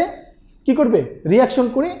এর সাথে কি করবে? রিয়াকশন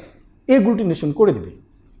করে গ্লুটিনেশন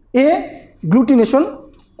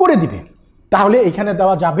করে দিবে। তাহলে এখানে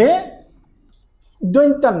দেওয়া যাবে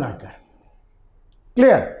দৈন্তান্নয়কার।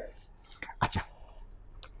 ক্লিয়ার? আচ্ছা,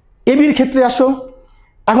 এবির ক্ষেত্রে আসো।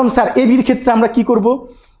 এখন স্যার এবির ক্ষেত্রে আমরা কি করব?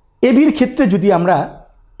 এবির ক্ষেত্রে যদি আমরা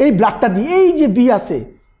এই ব্লাডটা দিই, এই যে বি আছে,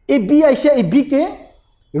 এই বি আইসা এই বিকে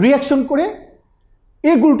রিয়াকশন করে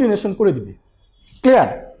গ্লুটিনেশন করে দিবে। ক্লিয়ার?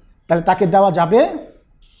 তাহলে তাকে দেওয়া যাবে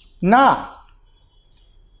না।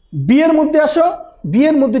 বি এর মধ্যে আসো, বি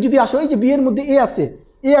এর মধ্যে যদি আসো, এই যে বি এর মধ্যে এ আছে,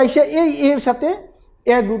 এ আইসা এই এর সাথে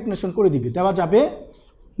গ্লুটিনেশন করে দিবে, দেওয়া যাবে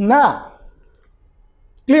না।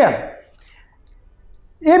 ক্লিয়ার?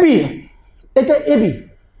 এবি, এটা এবি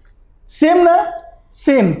সেম না?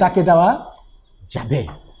 সেম, তাকে দেওয়া যাবে।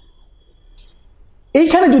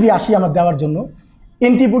 এইখানে যদি আসি আমার দেওয়ার জন্য,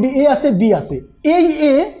 অ্যান্টিবডি এ আছে, বি আছে, এই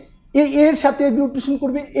এর সাথে গ্লুটিনেশন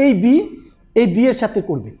করবে, এই বি এর সাথে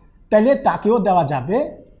করবে, তাহলে তাকেও দেওয়া যাবে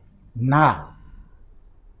না।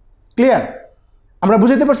 ক্লিয়ার? আমরা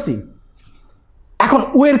বুঝাতে পারছি? এখন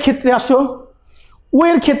ও এর ক্ষেত্রে আসো। ও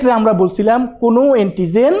এর ক্ষেত্রে আমরা বলছিলাম কোনো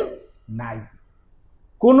অ্যান্টিজেন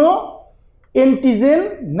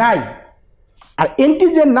নাই, আর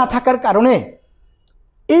অ্যান্টিজেন না থাকার কারণে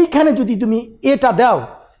এইখানে যদি তুমি এটা দাও,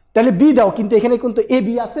 তাহলে বি দাও, কিন্তু এখানে কিন্তু এ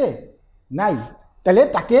বি আছে নাই, তাহলে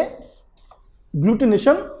তাকে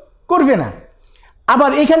গ্লুটিনেশন করবে না।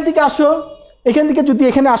 আবার এখান থেকে আসো, এখান থেকে যদি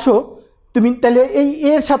এখানে আসো তুমি, তাহলে এই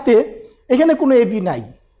এর সাথে এখানে কোনো এ বি নাই,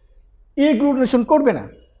 গ্লুটিনেশন করবে না,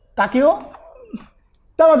 তাকেও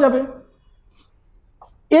দেওয়া যাবে।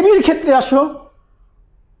 এবির ক্ষেত্রে আসো।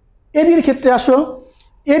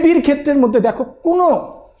 এবির ক্ষেত্রের মধ্যে দেখো কোনো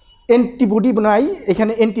অ্যান্টিবডি নাই,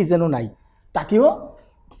 এখানে অ্যান্টিজেনও নাই, তাকেও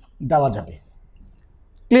দেওয়া যাবে।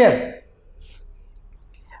 ক্লিয়ার?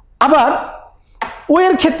 আবার ও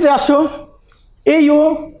এর ক্ষেত্রে আসো।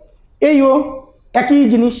 এইও একই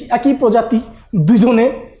জিনিস, একই প্রজাতি, দুজনে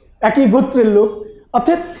একই গোত্রের লোক,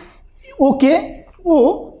 অর্থাৎ ওকে ও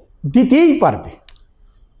দিতেই পারবে।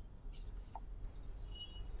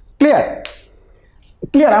 ক্লিয়ার?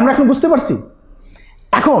 আমরা এখন বুঝতে পারছি।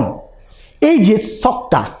 এখন এই যে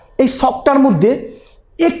শকটা, এই শকটার মধ্যে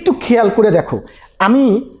একটু খেয়াল করে দেখো, আমি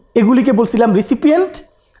এগুলিকে বলছিলাম রিসিপিয়েন্ট,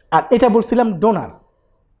 আর এটা বলছিলাম ডোনার।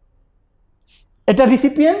 এটা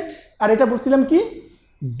রিসিপিয়েন্ট, আর এটা বলছিলাম কি?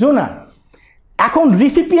 ডোনার। এখন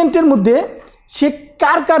রিসিপিয়েন্টের মধ্যে সে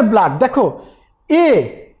কার ব্লাড দেখো,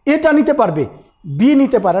 এটা নিতে পারবে, বি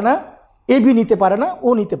নিতে পারে না, এ বি নিতে পারে না, ও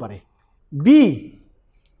নিতে পারে। বি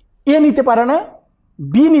এ নিতে পারে না,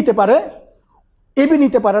 বি নিতে পারে, এ বি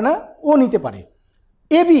নিতে পারে না, ও নিতে পারে।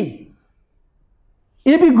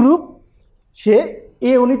 এবি গ্রুপ, সে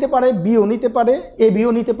এও নিতে পারে, বিও নিতে পারে, এ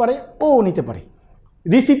বিও নিতে পারে, ও নিতে পারে।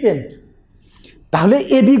 রিসিপিয়েন্ট, তাহলে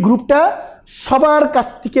এবি গ্রুপটা সবার কাছ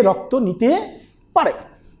থেকে রক্ত নিতে পারে।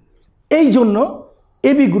 এই জন্য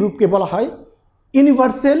এবি গ্রুপকে বলা হয়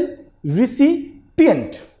ইউনিভার্সাল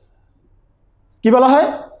রিসিপিয়েন্ট। কি বলা হয়?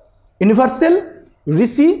 Universal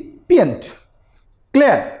recipient.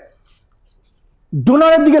 ক্লিয়ার?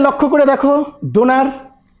 ডোনারের দিকে লক্ষ্য করে দেখো, ডোনার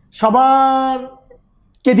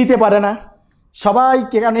সবারকে দিতে পারে না,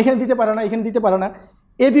 সবাইকে, কারণ এখানে দিতে পারে না, এখানে দিতে পারে না,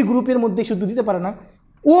 এবি গ্রুপের মধ্যে শুধু দিতে পারে না।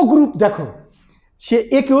 ও গ্রুপ দেখো, সে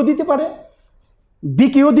এ কেও দিতে পারে, বি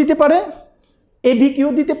কেও দিতে পারে, এ বি কেও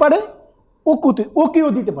দিতে পারে, ও কেও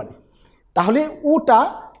দিতে পারে। তাহলে ওটা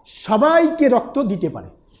সবাইকে রক্ত দিতে পারে।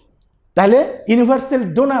 তাহলে ইউনিভার্সাল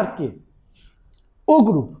ডোনারকে ও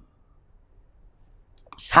গ্রুপ।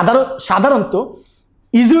 সাধারণত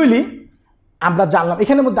ইউজুয়ালি আমরা জানলাম,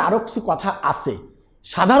 এখানের মধ্যে আরও কিছু কথা আছে।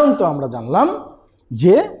 সাধারণত আমরা জানলাম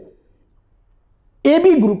যে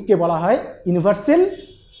এবি গ্রুপকে বলা হয় ইউনিভার্সাল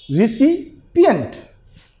রিসিপিয়েন্ট,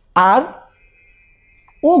 আর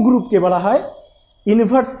ও গ্রুপকে বলা হয়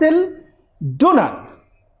ইউনিভার্সাল ডোনার।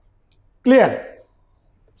 ক্লিয়ার?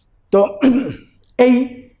 তো এই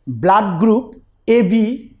ব্লাড গ্রুপ এবি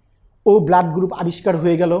ও ব্লাড গ্রুপ আবিষ্কার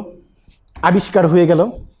হয়ে গেল।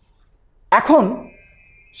 এখন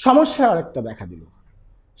সমস্যা আরেকটা দেখা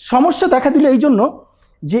দিল এই জন্য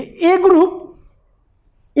যে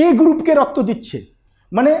এ গ্রুপকে রক্ত দিচ্ছে,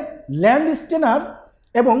 মানে ল্যান্ড স্টেনার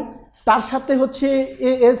এবং তার সাথে হচ্ছে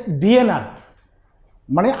এএস ভিয়েনার,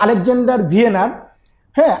 মানে আলেকজান্ডার ভিয়েনার,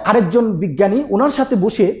 হ্যাঁ, আরেকজন বিজ্ঞানী, ওনার সাথে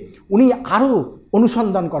বসে উনি আরও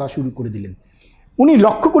অনুসন্ধান করা শুরু করে দিলেন। উনি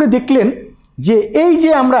লক্ষ্য করে দেখলেন যে এই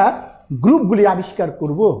যে আমরা গ্রুপগুলি আবিষ্কার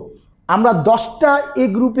করব, আমরা 10টা এ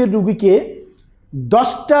গ্রুপের রোগীকে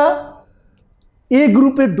 10টা এ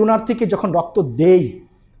গ্রুপের ডোনার থেকে যখন রক্ত দেই,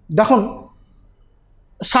 তখন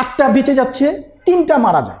 7টা বেঁচে যাচ্ছে, 3টা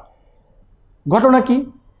মারা যায়। ঘটনা কি?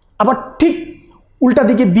 আবার ঠিক উল্টা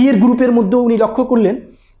দিকে বি এর গ্রুপের মধ্যেও উনি লক্ষ্য করলেন,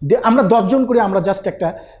 আমরা 10 জন করে, আমরা জাস্ট একটা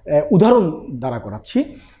উদাহরণ দ্বারা করাচ্ছি,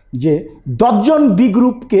 যে 10 জন বি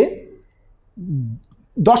গ্রুপকে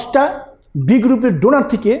 10টা বি গ্রুপের ডোনার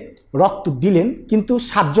থেকে রক্ত দিলেন, কিন্তু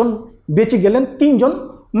 7 জন বেঁচে গেলেন, 3 জন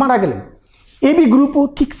মারা গেলেন। এবি গ্রুপও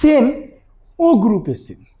ঠিক সেম, ও গ্রুপের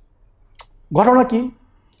সেম। ঘটনা কি?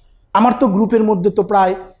 আমার তো গ্রুপের মধ্যে তো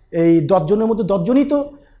প্রায় এই 10 জনের মধ্যে 10 জনই তো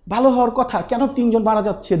ভালো হওয়ার কথা, কেন 3 জন মারা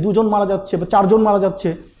যাচ্ছে, 2 জন মারা যাচ্ছে, বা 4 জন মারা যাচ্ছে?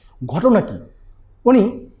 ঘটনা কি? উনি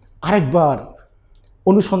আরেকবার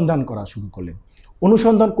অনুসন্ধান করা শুরু করলেন।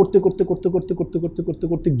 অনুসন্ধান করতে করতে করতে করতে করতে করতে করতে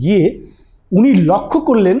করতে গিয়ে উনি লক্ষ্য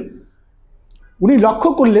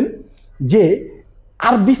করলেন যে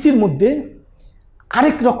আরবিসির মধ্যে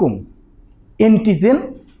আরেক রকম অ্যান্টিজেন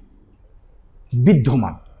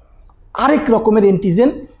বিদ্যমান, আরেক রকমের অ্যান্টিজেন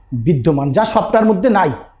বিদ্যমান, যা সবটার মধ্যে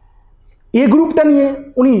নাই। এ গ্রুপটা নিয়ে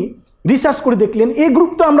উনি রিসার্চ করে দেখলেন। এ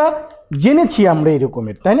গ্রুপ তো আমরা জেনেছি, আমরা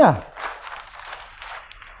এরকমের, তাই না?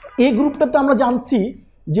 এ গ্রুপটা তো আমরা জানছি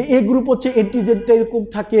যে এ গ্রুপ হচ্ছে অ্যান্টিজেনটা এরকম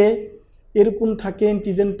থাকে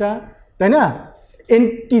অ্যান্টিজেনটা, তাই না?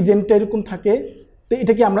 অ্যান্টিজেনটা এরকম থাকে, তো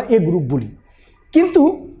এটাকে আমরা এ গ্রুপ বলি। কিন্তু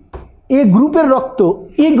এ গ্রুপের রক্ত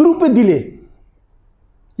এ গ্রুপে দিলে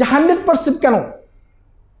যে 100% কেন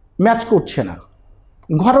ম্যাচ করছে না?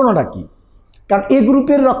 ঘটনাটা কি? কারণ এ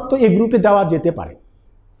গ্রুপের রক্ত এ গ্রুপে দেওয়া যেতে পারে।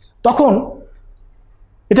 তখন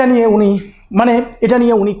এটা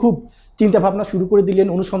নিয়ে উনি খুব চিন্তা ভাবনা শুরু করে দিলেন,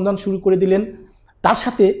 অনুসন্ধান শুরু করে দিলেন। তার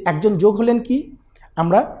সাথে একজন যোগ হলেন কি,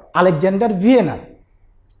 আমরা আলেকজান্ডার ভিয়েনার,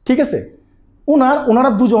 ঠিক আছে? ওনারা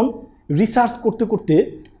দুজন রিসার্চ করতে করতে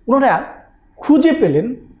ওনারা খুঁজে পেলেন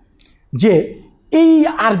যে এই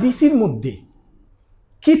আরবিসির মধ্যে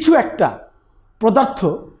কিছু একটা পদার্থ,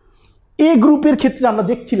 এ গ্রুপের ক্ষেত্রে আমরা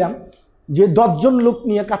দেখছিলাম যে 10 জন লোক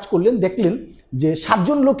নিয়ে কাজ করলেন, দেখলেন যে 7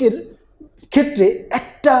 জন লোকের ক্ষেত্রে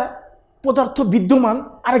একটা পদার্থ বিদ্যমান,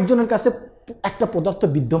 আরেকজনের কাছে একটা পদার্থ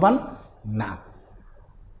বিদ্যমান না।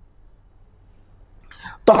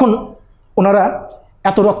 তখন ওনারা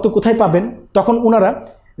এত রক্ত কোথায় পাবেন? তখন ওনারা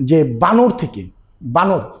যে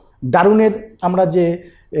বানর ডারউইনের, আমরা যে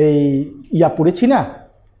এই পড়েছি না,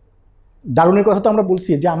 ডারউইনের কথা তো আমরা বলছি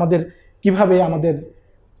যে কিভাবে আমাদের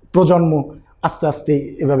প্রজন্ম আস্তে আস্তে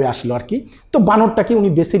এভাবে আসলো আর কি। তো বানরটাকে উনি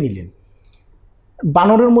বেছে নিলেন।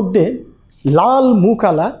 বানরের মধ্যে লাল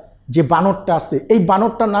মুখওয়ালা যে বানরটা আছে, এই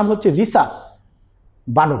বানরটার নাম হচ্ছে রিসার্চ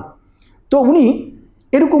বানর। তো উনি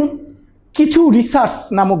এরকম কিছু রিসার্চ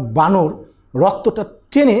নামক বানর রক্তটা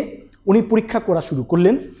টেনে উনি পরীক্ষা করা শুরু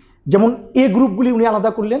করলেন। যেমন এ গ্রুপগুলি উনি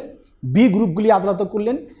আলাদা করলেন, বি গ্রুপগুলি আলাদা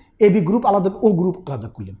করলেন, এ বি গ্রুপ আলাদা, ও গ্রুপ আলাদা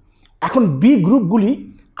করলেন। এখন বি গ্রুপগুলি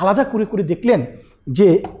আলাদা করে করে দেখলেন যে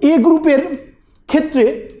এ গ্রুপের ক্ষেত্রে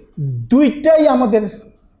 2টাই আমাদের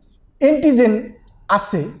অ্যান্টিজেন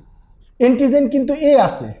আছে, অ্যান্টিজেন কিন্তু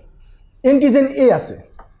অ্যান্টিজেন এ আছে,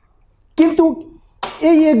 কিন্তু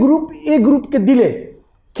এই এ গ্রুপকে দিলে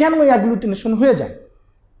কেন অ্যাগ্লুটিনেশন হয়ে যায়?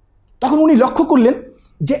 তখন উনি লক্ষ্য করলেন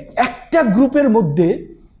যে একটা গ্রুপের মধ্যে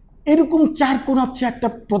এরকম 4 কোণাচ্ছা একটা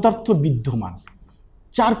পদার্থ বিদ্যমান,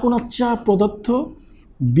 4 কোণাচ্ছা পদার্থ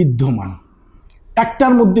বিদ্যমান।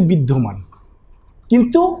 একটার মধ্যে বিদ্যমান,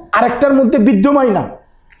 কিন্তু আরেকটার মধ্যে বিদ্যমান না,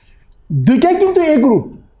 দুইটাই কিন্তু এ গ্রুপ,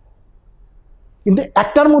 কিন্তু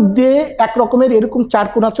একটার মধ্যে এক রকমের এরকম চার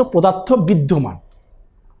কোণাচ পদার্থ বিদ্যমান,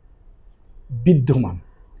 বিদ্যমান,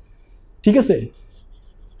 ঠিক আছে,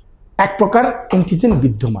 এক প্রকার অ্যান্টিজেন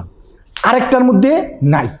বিদ্যমান, আরেকটার মধ্যে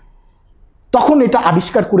নাই। তখন এটা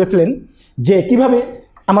আবিষ্কার করে ফেলেন যে কিভাবে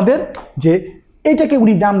আমাদের, যে এটাকে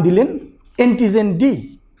উনি নাম দিলেন অ্যান্টিজেন ডি,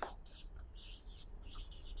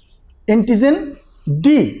 অ্যান্টিজেন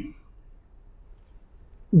ডি।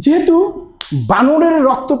 যেহেতু বানরের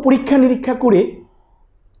রক্ত পরীক্ষা নিরীক্ষা করে,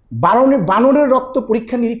 বানরের রক্ত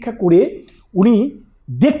পরীক্ষা নিরীক্ষা করে উনি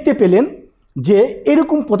দেখতে পেলেন যে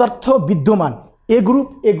এরকম পদার্থ বিদ্যমান, এ গ্রুপ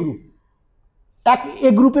এ গ্রুপ, এক এ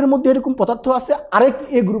গ্রুপের মধ্যে এরকম পদার্থ আছে, আরেক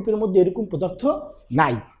এ গ্রুপের মধ্যে এরকম পদার্থ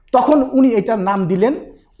নাই। তখন উনি এটার নাম দিলেন,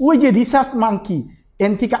 ওই যে রিসার্চ মাঙ্কি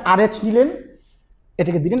এন থেকে RH নিলেন,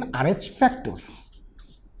 এটাকে দিলেন RH factor,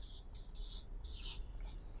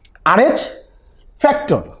 RH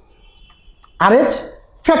factor, RH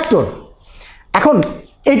factor. এখন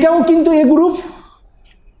এটাও কিন্তু এ গ্রুপ,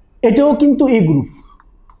 এটাও কিন্তু এ গ্রুপ।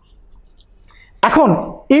 এখন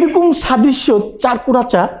এরকম সাদৃশ্য চার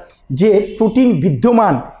কোণাচা যে প্রোটিন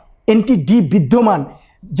বিদ্যমান, অ্যান্টি ডি বিদ্যমান,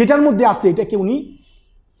 যেটার মধ্যে আছে এটাকে উনি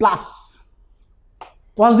প্লাস,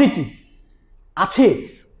 পজিটিভ আছে,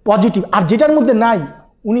 পজিটিভ, আর যেটার মধ্যে নাই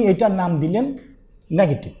উনি এটার নাম দিলেন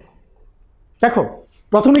নেগেটিভ। দেখো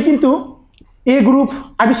প্রথমে কিন্তু এ গ্রুপ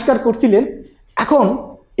আবিষ্কার করছিলেন, এখন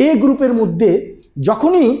এ গ্রুপের মধ্যে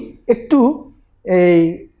যখনই একটু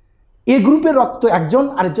এ গ্রুপের রক্ত একজন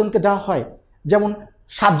আরেকজনকে দেওয়া হয়, যেমন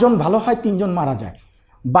 7 জন ভালো হয় 3 জন মারা যায়,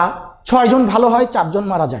 বা 6 জন ভালো হয় 4 জন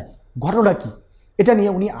মারা যায়, ঘটনা কি? এটা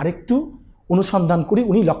নিয়ে উনি আরেকটু অনুসন্ধান করে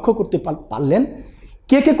উনি লক্ষ্য করতে পারলেন।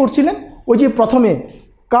 কে কে করছিলেন? ওই যে প্রথমে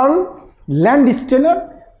কার্ল ল্যান্ডস্টেনার,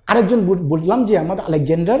 আরেকজন বললাম যে আমাদের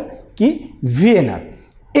আলেকজান্ডার কি ভিয়েনার,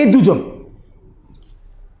 এই দুজন।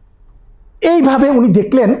 এইভাবে উনি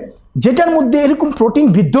দেখলেন যেটার মধ্যে এরকম প্রোটিন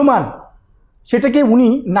বিদ্যমান সেটাকে উনি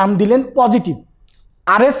নাম দিলেন পজিটিভ,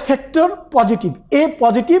 RH ফ্যাক্টর পজিটিভ, এ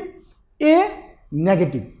পজিটিভ এ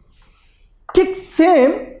নেগেটিভ। ঠিক সেম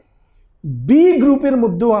বি গ্রুপের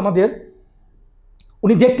মধ্যেও আমাদের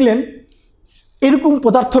উনি দেখলেন এরকম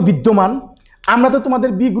পদার্থ বিদ্যমান। আমরা তো তোমাদের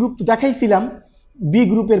বি গ্রুপ দেখাইছিলাম, বি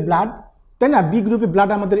গ্রুপের ব্লাড, তাই না? বি গ্রুপের ব্লাড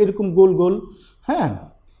আমাদের এরকম গোল গোল, হ্যাঁ,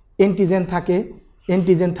 অ্যান্টিজেন থাকে,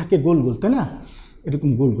 অ্যান্টিজেন থাকে গোল গোল, তাই না? এরকম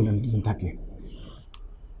গোল গোল অ্যান্টিজেন থাকে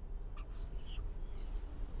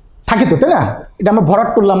থাকে তো, তাই না? এটা আমরা ভরাট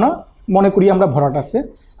করলাম না, মনে করি আমরা ভরাট আছে।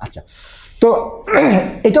 আচ্ছা, তো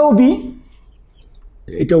এটাও বি,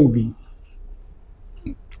 এটাও বি,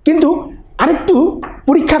 কিন্তু আরেকটু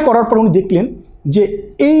পরীক্ষা করার পর উনি দেখলেন যে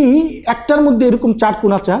এই একটার মধ্যে এরকম চার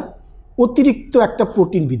কোণাচা অতিরিক্ত একটা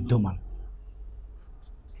প্রোটিন বিদ্যমান,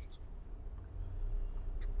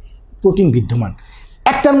 প্রোটিন বিদ্যমান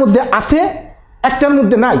একটার মধ্যে আছে, একটার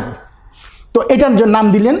মধ্যে নাই। তো এটার জন্য নাম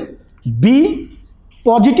দিলেন বি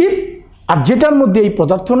পজিটিভ, আর যেটার মধ্যে এই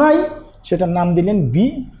পদার্থ নাই সেটার নাম দিলেন বি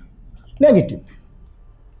নেগেটিভ।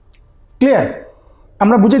 ক্লিয়ার?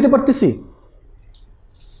 আমরা বুঝাইতে পারতেছি?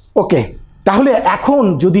 ওকে, তাহলে এখন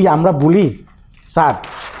যদি আমরা বলি স্যার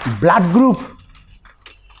ব্লাড গ্রুপ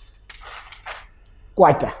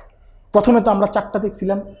কয়টা? প্রথমে তো আমরা 4টা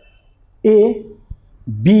দেখছিলাম, এ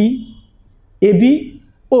বি, এ বি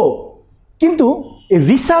ও, কিন্তু এই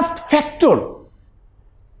রিসার্চ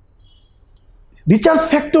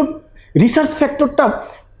ফ্যাক্টরটা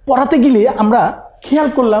পড়াতে গেলে আমরা খেয়াল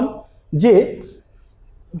করলাম যে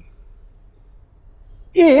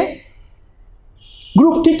এ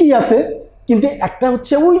গ্রুপ ঠিকই আছে, কিন্তু একটা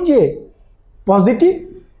হচ্ছে ওই যে পজিটিভ,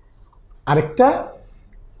 আরেকটা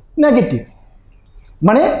নেগেটিভ।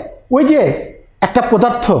 মানে ওই যে একটা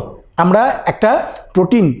পদার্থ, আমরা একটা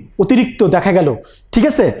প্রোটিন অতিরিক্ত দেখা গেল, ঠিক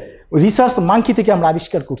আছে, রিসার্চ মাঙ্কি থেকে আমরা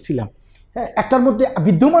আবিষ্কার করছিলাম, হ্যাঁ, একটার মধ্যে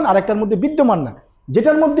বিদ্যমান আর একটার মধ্যে বিদ্যমান না।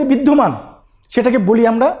 যেটার মধ্যে বিদ্যমান সেটাকে বলি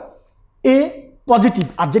আমরা এ পজিটিভ,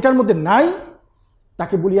 আর যেটার মধ্যে নাই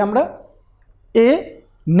তাকে বলি আমরা এ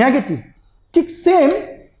নেগেটিভ। ঠিক same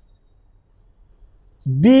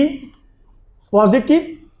B positive,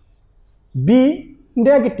 B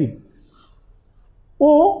negative,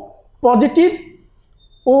 O positive,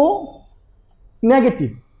 O negative,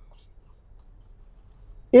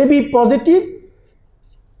 A B positive,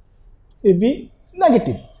 A B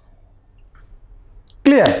negative.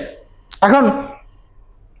 Clear? এখন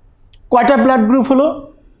কয়টা ব্লাড গ্রুপ হলো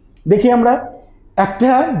দেখি আমরা,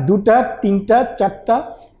 1টা 2টা 3টা 4টা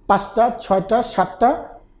 5টা 6টা 7টা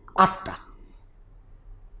 8টা,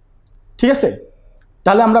 ঠিক আছে?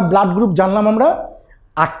 তাহলে আমরা ব্লাড গ্রুপ জানলাম আমরা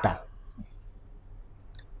 8টা।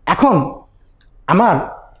 এখন আমার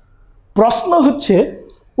প্রশ্ন হচ্ছে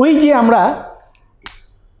ওই যে আমরা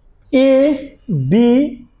এ বি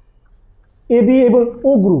এবং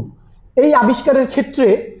ও গ্রুপ এই আবিষ্কারের ক্ষেত্রে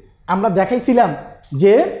আমরা দেখাইছিলাম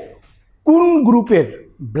যে কোন গ্রুপের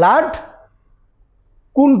ব্লাড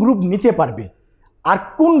কোন গ্রুপ নিতে পারবে আর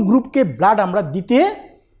কোন গ্রুপকে ব্লাড আমরা দিতে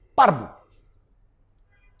পারবো।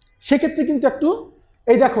 সেক্ষেত্রে কিন্তু একটু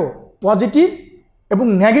এই দেখো পজিটিভ এবং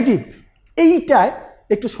নেগেটিভ এইটায়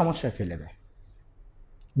একটু সমস্যায় ফেলে দেয়।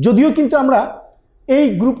 যদিও কিন্তু আমরা এই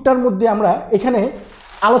গ্রুপটার মধ্যে আমরা এখানে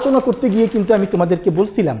আলোচনা করতে গিয়ে কিন্তু আমি তোমাদেরকে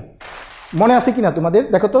বলছিলাম, মনে আছে কিনা তোমাদের,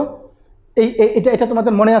 দেখো তো এটা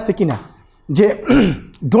তোমাদের মনে আছে কিনা যে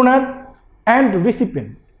ডোনার অ্যান্ড রিসিপিয়েন্ট,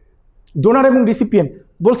 ডোনার এবং রিসিপিয়েন্ট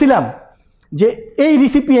বলছিলাম যে এই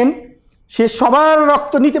রিসিপিয়েন্ট সে সবার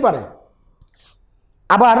রক্ত নিতে পারে,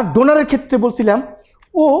 আবার ডোনারের ক্ষেত্রে বলছিলাম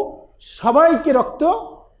ও সবাইকে রক্ত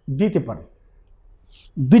দিতে পারে,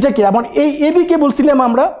 দুইটাকে। এবং এই এবিকে বলছিলাম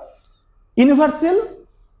আমরা ইউনিভার্সাল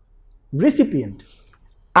রিসিপিয়েন্ট,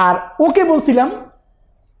 আর ওকে বলছিলাম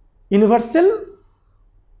ইউনিভার্সাল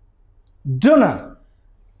ডোনার।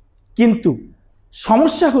 কিন্তু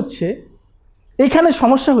সমস্যা হচ্ছে এখানে,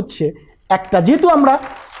 সমস্যা হচ্ছে একটা, যেহেতু আমরা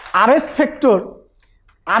আরএস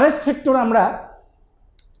ফ্যাক্টর আমরা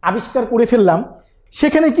আবিষ্কার করে ফেললাম,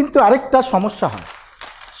 সেখানে কিন্তু আরেকটা সমস্যা হয়।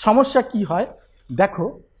 সমস্যা কি হয় দেখো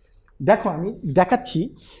আমি দেখাচ্ছি।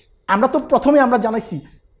 আমরা তো প্রথমে আমরা জানাইছি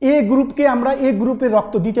এ গ্রুপকে আমরা এ গ্রুপে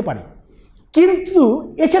রক্ত দিতে পারি, কিন্তু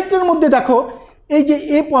এক্ষেত্রের মধ্যে দেখো এই যে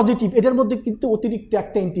এ পজিটিভ, এটার মধ্যে কিন্তু অতিরিক্ত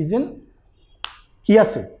একটা অ্যান্টিজেন কি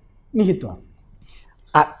আছে, নিহিত আছে,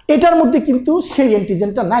 আর এটার মধ্যে কিন্তু সেই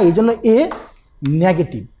অ্যান্টিজেনটা নাই, এই জন্য এ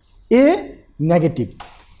নেগেটিভ।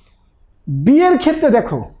 বি এর ক্ষেত্রে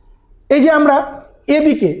দেখো এই যে আমরা এ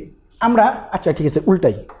বিকে আমরা, আচ্ছা ঠিক আছে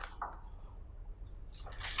উল্টাই,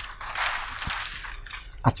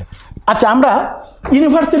 আচ্ছা আমরা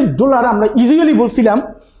ইউনিভার্সাল ডোনার আমরা ইউজুয়ালি বলছিলাম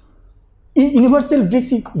ইউনিভার্সাল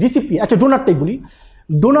রিসিপিয়েন্ট, আচ্ছা ডোনারটাই বলি,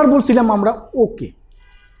 ডোনার বলছিলাম আমরা ওকে,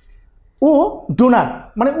 ও ডোনার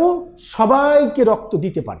মানে ও সবাইকে রক্ত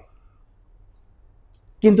দিতে পারে।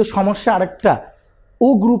 কিন্তু সমস্যা আরেকটা, ও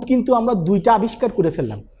গ্রুপ কিন্তু আমরা দুইটা আবিষ্কার করে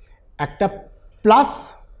ফেললাম, একটা প্লাস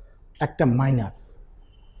একটা মাইনাস,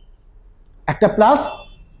 একটা প্লাস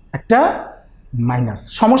একটা মাইনাস।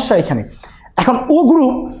 সমস্যা এখানে এখন ও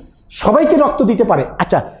গ্রুপ সবাইকে রক্ত দিতে পারে।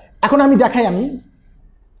 আচ্ছা এখন আমি দেখাই, আমি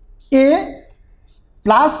এ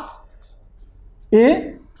প্লাস এ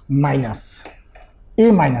মাইনাস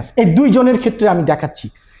এই দুইজনের ক্ষেত্রে আমি দেখাচ্ছি।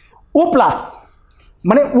 ও প্লাস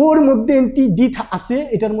মানে ওর মধ্যে এন্টি ডি আছে,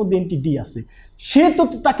 এটার মধ্যে এন্টি ডি আছে, সে তো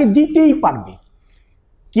তাকে দিতেই পারবে।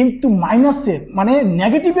 কিন্তু মাইনাসের মানে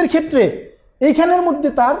নেগেটিভের ক্ষেত্রে এইখানের মধ্যে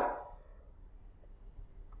তার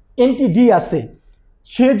এন্টি ডি আছে,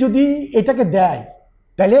 সে যদি এটাকে দেয়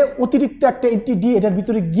তাহলে অতিরিক্ত একটা এন্টি ডি এটার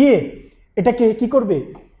ভিতরে গিয়ে এটাকে কি করবে,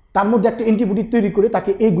 তার মধ্যে একটা অ্যান্টিবডি তৈরি করে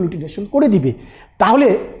তাকে এগ্লুটিনেশন করে দিবে। তাহলে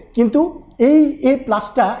কিন্তু এই এ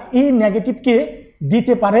প্লাসটা এই নেগেটিভকে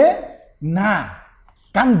দিতে পারে না,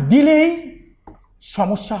 কারণ দিলেই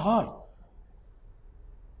সমস্যা হয়।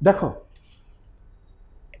 দেখো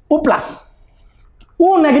ও প্লাস, ও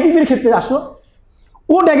নেগেটিভের ক্ষেত্রে আসো,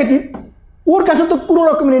 ও নেগেটিভ, ওর কাছে তো কোনো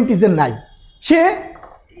রকমের অ্যান্টিজেন নাই, সে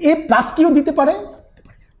এ প্লাসকেও দিতে পারে,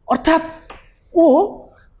 অর্থাৎ ও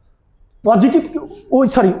পজিটিভ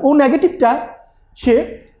ও নেগেটিভটা সে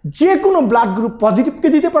যে কোনো ব্লাড গ্রুপ পজিটিভকে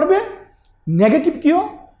দিতে পারবে, নেগেটিভকেও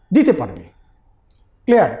দিতে পারবে।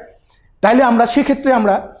 ক্লিয়ার? তাইলে আমরা সেক্ষেত্রে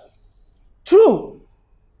আমরা ট্রু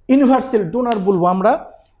ইউনিভার্সাল ডোনার বলবো আমরা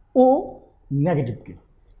ও নেগেটিভকে।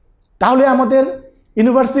 তাহলে আমাদের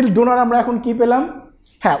ইউনিভার্সাল ডোনার আমরা এখন কি পেলাম,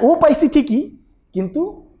 হ্যাঁ ও পাইছি ঠিকই, কিন্তু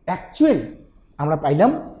অ্যাকচুয়াল আমরা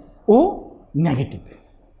পাইলাম ও নেগেটিভ।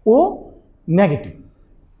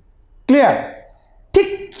 ক্লিয়ার? ঠিক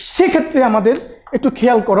সেক্ষেত্রে আমাদের একটু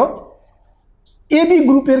খেয়াল করো, এবি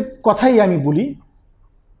গ্রুপের কথাই আমি বলি,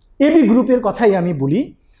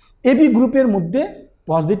 এবি গ্রুপের মধ্যে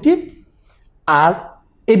পজিটিভ আর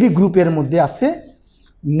এবি গ্রুপের মধ্যে আছে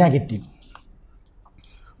নেগেটিভ।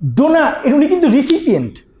 ডোনার উনি কিন্তু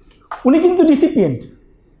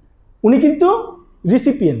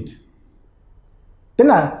রিসিপিয়েন্ট, তাই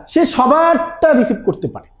না? সে সবারটা রিসিভ করতে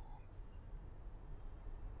পারে,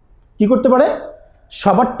 কি করতে পারে,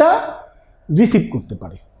 সবারটা রিসিভ করতে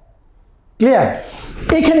পারে। ক্লিয়ার?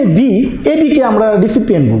 এখানে এবিকে আমরা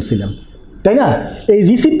রিসিপিয়েন্ট বলছিলাম, তাই না? এই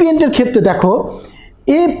রিসিপিয়েন্টের ক্ষেত্রে দেখো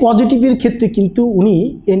এ পজিটিভের ক্ষেত্রে কিন্তু উনি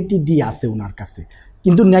এন্টি ডি আছে ওনার কাছে,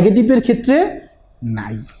 কিন্তু নেগেটিভের ক্ষেত্রে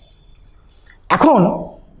নাই। এখন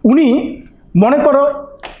উনি মনে করো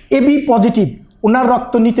এবি পজিটিভ, ওনার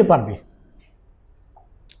রক্ত নিতে পারবে,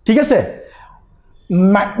 ঠিক আছে?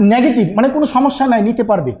 নেগেটিভ মানে কোনো সমস্যা নাই, নিতে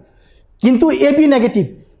পারবে। কিন্তু এবি নেগেটিভ,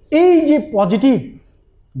 এই যে পজিটিভ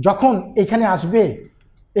যখন এইখানে আসবে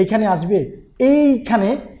এইখানে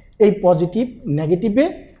এই পজিটিভ নেগেটিভে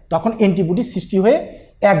তখন অ্যান্টিবডি সৃষ্টি হয়ে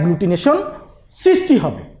অ্যাগ্লুটিনেশন সৃষ্টি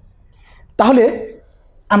হবে। তাহলে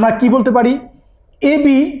আমরা কি বলতে পারি,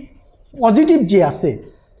 এবি পজিটিভ যে আছে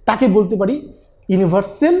তাকে বলতে পারি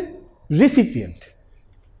universal recipient,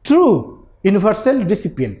 true universal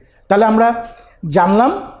recipient. তাহলে আমরা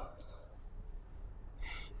জানলাম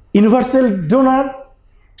ইউনিভার্সাল ডোনার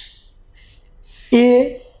এ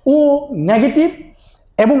ও নেগেটিভ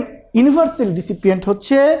এবং ইউনিভার্সাল রিসিপিয়েন্ট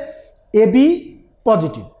হচ্ছে এবি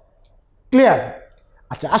পজিটিভ। ক্লিয়ার?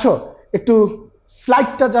 আচ্ছা আসো একটু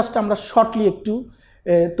স্লাইডটা জাস্ট আমরা শর্টলি একটু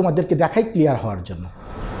তোমাদেরকে দেখাই ক্লিয়ার হওয়ার জন্য।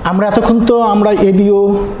 আমরা এতক্ষণ তো আমরা এবিও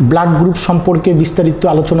ব্লাড গ্রুপ সম্পর্কে বিস্তারিত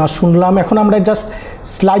আলোচনা শুনলাম। এখন আমরা জাস্ট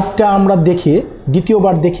স্লাইডটা আমরা দেখে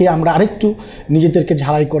দ্বিতীয়বার দেখে আমরা আরেকটু নিজেদেরকে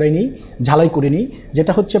ঝালাই করে নিই।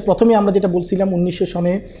 যেটা হচ্ছে প্রথমে আমরা যেটা বলছিলাম 1900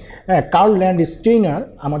 সনে কার্ল ল্যান্ডস্টেইনার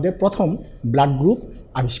আমাদের প্রথম ব্লাড গ্রুপ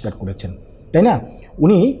আবিষ্কার করেছেন, তাই না?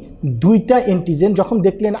 উনি দুইটা অ্যান্টিজেন যখন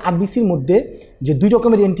দেখলেন আরবিসির মধ্যে যে দুই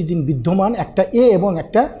রকমের অ্যান্টিজেন বিদ্যমান, একটা এ এবং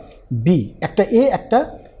একটা বি, একটা এ একটা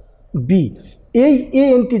বি, এই এ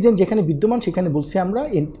অ্যান্টিজেন যেখানে বিদ্যমান সেখানে বলছি আমরা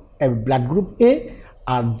ব্লাড গ্রুপ এ,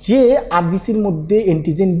 আর যে আরবিসির মধ্যে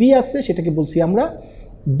অ্যান্টিজেন বি আছে সেটাকে বলছি আমরা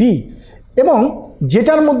বি, এবং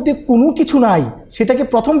যেটার মধ্যে কোনো কিছু নাই সেটাকে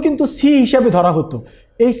প্রথম কিন্তু সি হিসাবে ধরা হতো।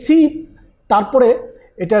 এই সি তারপরে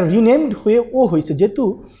এটা রিনেমড হয়ে ও হয়েছে, যেহেতু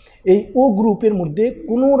এই ও গ্রুপের মধ্যে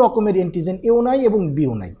কোনো রকমের অ্যান্টিজেন এও নাই এবং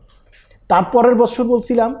বিও নাই। তারপরের বছর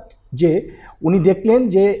বলছিলাম যে উনি দেখলেন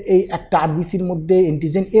যে এই একটা আরবিসির মধ্যে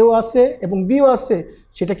অ্যান্টিজেন এও আছে এবং বিও আছে,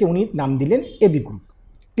 সেটাকে উনি নাম দিলেন এবি গ্রুপ।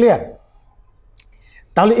 ক্লিয়ার?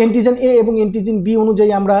 তাহলে অ্যান্টিজেন এ এবং অ্যান্টিজেন বি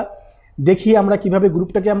অনুযায়ী আমরা দেখি আমরা কিভাবে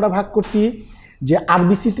গ্রুপটাকে আমরা ভাগ করছি। যে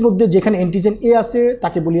আরবিসির মধ্যে যেখানে অ্যান্টিজেন এ আছে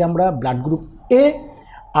তাকে বলি আমরা ব্লাড গ্রুপ এ,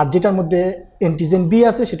 আর যেটার মধ্যে অ্যান্টিজেন বি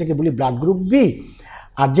আছে সেটাকে বলি ব্লাড গ্রুপ বি,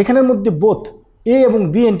 আর যেখানের মধ্যে বোথ এ এবং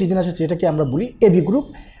বি অ্যান্টিজেন আছে সেটাকে আমরা বলি এবি গ্রুপ।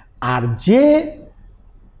 আর যে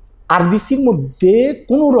আরবিসির মধ্যে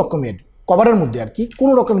কোনো রকমের কভারের মধ্যে আর কি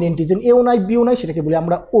কোনো রকমের অ্যান্টিজেন এও নাই বিও নাই সেটাকে বলি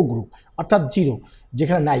আমরা ও গ্রুপ, অর্থাৎ জিরো,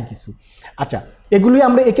 যেখানে নাই কিছু। আচ্ছা, এগুলি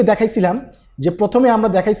আমরা একে দেখাইছিলাম যে প্রথমে আমরা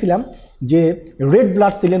দেখাইছিলাম যে রেড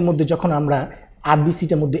ব্লাড সেলের মধ্যে যখন আমরা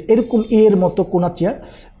আরবিসিটার মধ্যে এরকম এর মতো কোনাচিয়া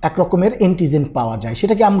এক রকমের অ্যান্টিজেন পাওয়া যায়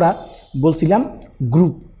সেটাকে আমরা বলছিলাম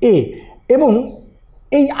গ্রুপ এ, এবং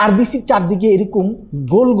এই আরবিসির চারদিকে এরকম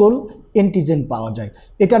গোল গোল অ্যান্টিজেন পাওয়া যায়,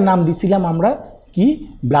 এটার নাম দিছিলাম আমরা কি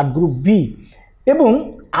ব্লাড গ্রুপ বি। এবং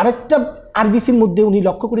আরেকটা আরবিসির মধ্যে উনি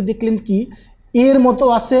লক্ষ্য করে দেখলেন কি এর মতো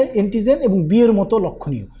আছে অ্যান্টিজেন এবং বি এর মতো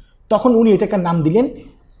লক্ষণীয়, তখন উনি এটাকে নাম দিলেন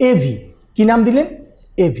এভি। কি নাম দিলেন?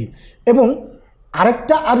 এভি। এবং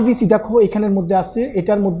আরেকটা আরবিসি দেখো এখানের মধ্যে আছে,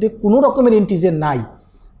 এটার মধ্যে কোনো রকমের অ্যান্টিজেন নাই,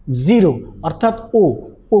 জিরো, অর্থাৎ ও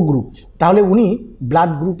ও গ্রুপ, তাহলে উনি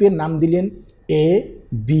ব্লাড গ্রুপের নাম দিলেন এ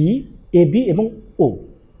বি, এবি এবং ও।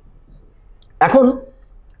 এখন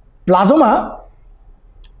প্লাজমা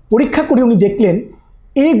পরীক্ষা করে উনি দেখলেন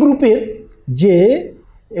এ গ্রুপের যে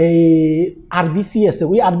এই আরবিসি আছে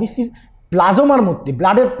ওই আরবিসির প্লাজমার মধ্যে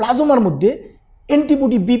ব্লাডের প্লাজমার মধ্যে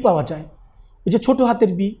অ্যান্টিবডি বি পাওয়া যায়, ওই যে ছোটো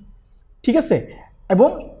হাতের বি, ঠিক আছে, এবং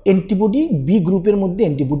অ্যান্টিবডি বি গ্রুপের মধ্যে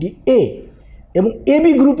অ্যান্টিবডি এ, এবং এ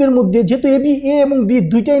বি গ্রুপের মধ্যে যেহেতু এ বি এ এবং বি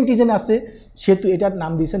দুইটা অ্যান্টিজেন আছে সেহেতু এটার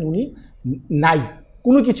নাম দিয়েছেন উনি নাই,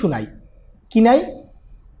 কোনো কিছু নাই। কি নাই?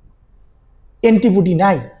 অ্যান্টিবডি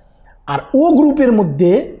নাই। আর ও গ্রুপের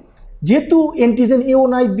মধ্যে যেহেতু অ্যান্টিজেন এও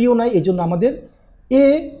নাই বিও নাই এই জন্য আমাদের এ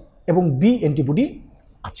এবং বি অ্যান্টিবডি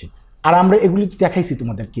আছে। আর আমরা এগুলি দেখাইছি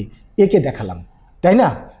তোমাদেরকে, একে দেখালাম, তাই না?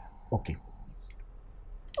 ওকে,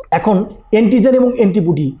 এখন অ্যান্টিজেন এবং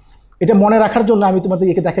অ্যান্টিবডি এটা মনে রাখার জন্য আমি তোমাদের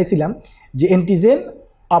একে দেখাইছিলাম যে antigen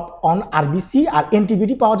on RBC R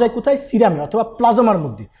antibody পাওয়া যায় কোথায়? সিরামে অথবা প্লাজমার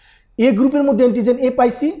মধ্যে। এ গ্রুপের মধ্যে অ্যান্টিজেন এ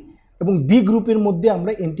পাইছি এবং বি গ্রুপের মধ্যে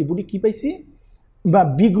আমরা অ্যান্টিবডি কি পাইছি, বা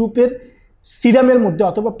বি গ্রুপের সিরামের মধ্যে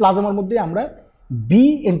অথবা প্লাজমার মধ্যে আমরা বি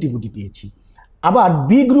অ্যান্টিবডি পেয়েছি। আবার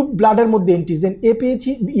বি গ্রুপ ব্লাডের মধ্যে অ্যান্টিজেন এ পেয়েছি,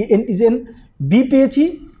 অ্যান্টিজেন বি পেয়েছি,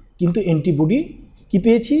 কিন্তু অ্যান্টিবডি কি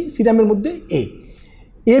পেয়েছি সিরামের মধ্যে এ।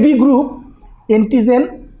 এবি গ্রুপ অ্যান্টিজেন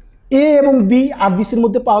এ এবং বি আরবিসির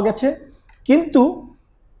মধ্যে পাওয়া গেছে, কিন্তু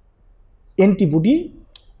অ্যান্টিবডি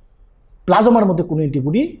প্লাজমার মধ্যে কোনো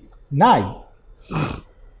অ্যান্টিবডি নাই।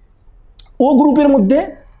 ও গ্রুপের মধ্যে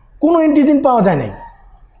কোনো অ্যান্টিজেন পাওয়া যায় নাই,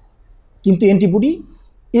 কিন্তু অ্যান্টিবডি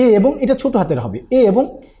এ এবং এটা ছোট হাতের হবে এ এবং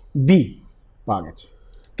বি পাওয়া গেছে।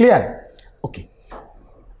 ক্লিয়ার? ওকে,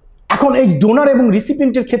 এখন এই ডোনার এবং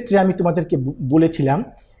রিসিপিয়েন্টের ক্ষেত্রে আমি তোমাদেরকে বলেছিলাম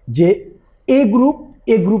যে এ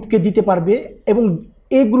গ্রুপকে দিতে পারবে এবং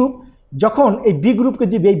এ গ্রুপ যখন এই বি গ্রুপকে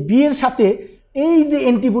দিবে, এই বি এর সাথে এই যে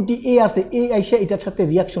অ্যান্টিবডি এ আছে, এ আইসা এটার সাথে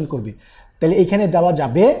রিয়াকশন করবে, তাহলে এখানে দেওয়া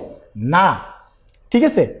যাবে না। ঠিক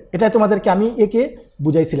আছে, এটা তোমাদেরকে আমি একে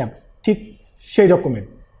বুঝাইছিলাম ঠিক সেই রকমের।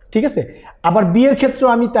 ঠিক আছে, আবার বি এর ক্ষেত্রে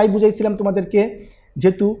আমি তাই বুঝাইছিলাম তোমাদেরকে,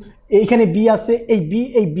 যেহেতু এইখানে বি আছে, এই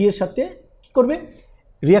বি এর সাথে কি করবে,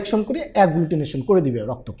 রিয়াকশন করে অ্যাগ্লুটিনেশন করে দিবে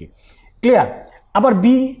রক্তকে। ক্লিয়ার? আবার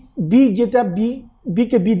বি যেটা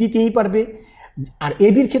বিকে বি দিতেই পারবে, আর এ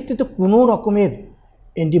বির ক্ষেত্রে তো কোনো রকমের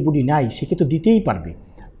অ্যান্টিবডি নাই, সেকে তো দিতেই পারবে।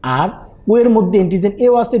 আর ও এর মধ্যে অ্যান্টিজেন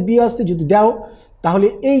এও আছে, বি আছে, যদি দাও তাহলে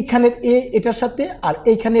এইখানের এ এটার সাথে আর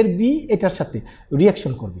এইখানের বি এটার সাথে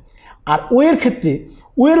রিয়াকশন করবে। আর ও এর ক্ষেত্রে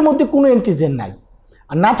ও এর মধ্যে কোনো অ্যান্টিজেন নাই,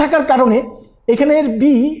 আর না থাকার কারণে এখানের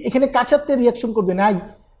বি এখানে কার সাথে রিয়াকশন করবে, নাই,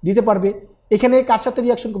 দিতে পারবে। এখানে কার সাথে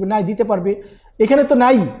রিয়াকশন করবে, নাই, দিতে পারবে। এখানে তো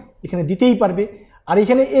নাই, এখানে দিতেই পারবে। আর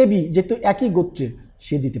এখানে এ বি যেহেতু একই গোত্রের,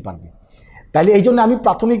 সে দিতে পারবে। তাহলে এই জন্য আমি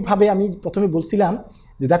প্রাথমিকভাবে আমি প্রথমে বলছিলাম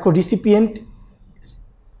যে দেখো রিসিপিয়েন্ট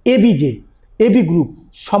এবি গ্রুপ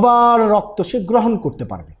সবার রক্ত সে গ্রহণ করতে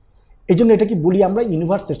পারবে। এই জন্য এটা কি বলি আমরা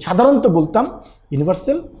ইউনিভার্সাল, সাধারণত বলতাম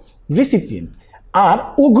ইউনিভার্সাল রিসিপিয়েন্ট। আর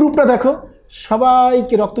ও গ্রুপটা দেখো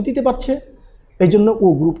সবাইকে রক্ত দিতে পারছে, এই জন্য ও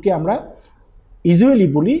গ্রুপকে আমরা ইউজুয়ালি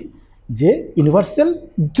বলি যে ইউনিভার্সাল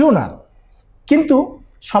ডোনার। কিন্তু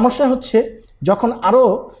সমস্যা হচ্ছে যখন আরও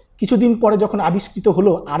কিছুদিন পরে যখন আবিষ্কৃত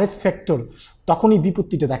হলো আরএস ফ্যাক্টর, তখনই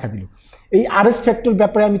বিপত্তিটা দেখা দিল। এই আরএস ফ্যাক্টর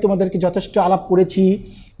ব্যাপারে আমি তোমাদেরকে যথেষ্ট আলাপ করেছি,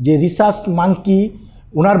 যে রিসার্চ মাঙ্কি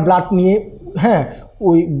ওনার ব্লাড নিয়ে, হ্যাঁ,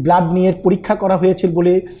 ওই ব্লাড নিয়ে পরীক্ষা করা হয়েছিল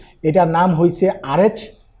বলে এটার নাম হয়েছে আরএস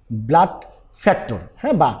ব্লাড ফ্যাক্টর,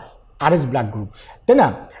 হ্যাঁ, বা আরএস ব্লাড গ্রুপ, তাই না?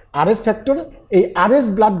 আরএস ফ্যাক্টর, এই আরএস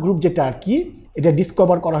ব্লাড গ্রুপ যেটা আর কি, এটা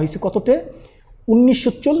ডিসকভার করা হয়েছে কততে,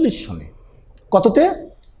 1940 সনে। কততে?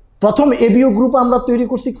 প্রথম এবিও গ্রুপ আমরা তৈরি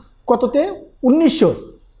করছি কততে, 1900।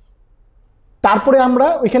 তারপরে আমরা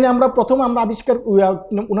ওইখানে প্রথম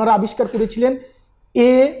ওনারা আবিষ্কার করেছিলেন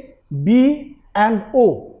এ বি অ্যান্ড ও।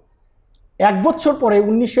 1 বছর পরে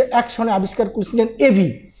 1901 সনে আবিষ্কার করেছিলেন এভি,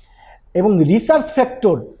 এবং রিসার্চ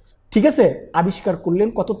ফ্যাক্টর, ঠিক আছে, আবিষ্কার করলেন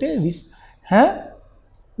কততে, হ্যাঁ,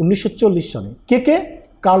 1940 সনে। কে?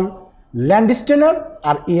 কার্ল ল্যান্ডস্টেনার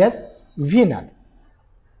আর এস ভিয়েনার।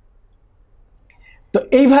 তো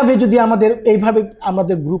এইভাবে যদি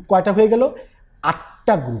আমাদের গ্রুপ কয়টা হয়ে গেল,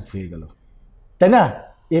 8টা গ্রুপ হয়ে গেল, তাই না?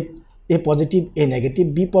 এ positive, A negative,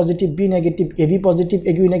 B positive, B negative, A B positive,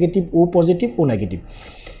 A B negative, O positive, O negative.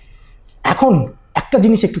 এখন একটা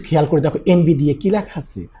জিনিস একটু খেয়াল করে দেখো, এনবি দিয়ে কি লেখা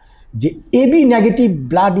আছে, যে A B negative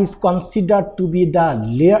blood is consider to B the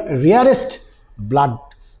rarest blood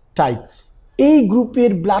type. এই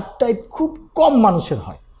গ্রুপের ব্লাড টাইপ খুব কম মানুষের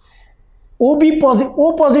হয়। ও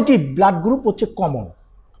পজিটিভ ব্লাড গ্রুপ হচ্ছে কমন,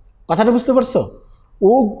 কথাটা বুঝতে পারছো?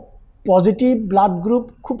 ও পজিটিভ ব্লাড গ্রুপ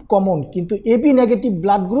খুব কমন, কিন্তু এবি নেগেটিভ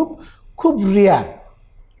ব্লাড গ্রুপ খুব রেয়ার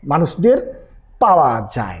মানুষদের পাওয়া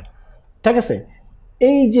যায়। ঠিক আছে,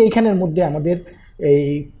 এই যে এখানের মধ্যে আমাদের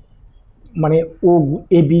এই মানে ও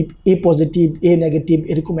এবি, এ পজিটিভ, এ নেগেটিভ,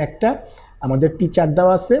 এরকম একটা আমাদের পাই চার্ট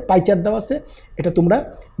দেওয়া আছে। এটা তোমরা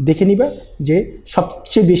দেখে নিবা যে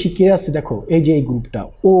সবচেয়ে বেশি কে আছে, দেখো এই যে এই গ্রুপটা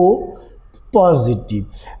ও পজিটিভ,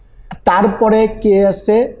 তারপরে কে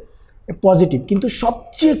আছে পজিটিভ, কিন্তু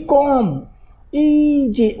সবচেয়ে কম এই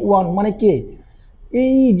যে 1, মানে কে,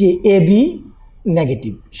 এই যে এবি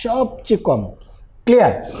নেগেটিভ, সবচেয়ে কম।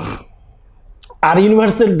 ক্লিয়ার? আর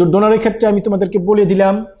ইউনিভার্সাল ডোনারের ক্ষেত্রে আমি তোমাদেরকে বলে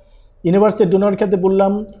দিলাম, ইউনিভার্সাল ডোনারের ক্ষেত্রে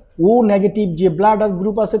বললাম ও নেগেটিভ যে ব্লাড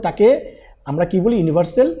গ্রুপ আছে তাকে আমরা কি বলি,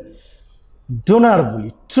 ইউনিভার্সাল ডোনার বলি,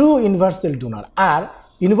 ট্রু ইউনিভার্সাল ডোনার। আর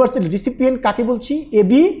ইউনিভার্সাল রিসিপিয়েন্ট কাকে বলছি,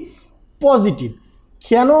 এবি পজিটিভ।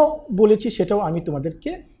 কেন বলেছি সেটাও আমি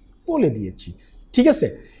তোমাদেরকে বলে দিয়েছি। ঠিক আছে,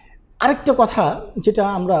 আরেকটা কথা যেটা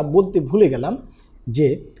আমরা বলতে ভুলে গেলাম, যে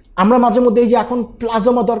আমরা মাঝে মধ্যে এই যে এখন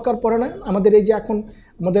প্লাজমা দরকার পড়ে না আমাদের, এই যে এখন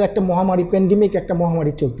আমাদের একটা মহামারী, প্যান্ডেমিক একটা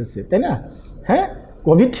মহামারী চলতেছে, তাই না? হ্যাঁ,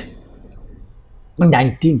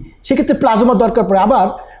 কোভিড-19, সেক্ষেত্রে প্লাজমা দরকার পড়ে। আবার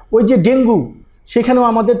ওই যে ডেঙ্গু, সেখানেও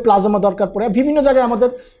আমাদের প্লাজমা দরকার পড়ে, বিভিন্ন জায়গায় আমাদের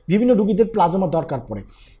বিভিন্ন রোগীদের প্লাজমা দরকার পড়ে।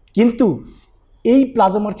 কিন্তু এই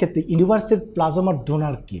প্লাজমার ক্ষেত্রে ইউনিভার্সাল প্লাজমার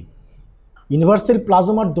ডোনারকে, ইউনিভার্সাল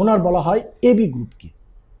প্লাজমার ডোনার বলা হয় এবি গ্রুপকে।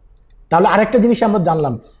 তাহলে আরেকটা জিনিস আমরা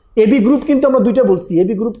জানলাম, এবি গ্রুপ কিন্তু আমরা দুইটা বলছি।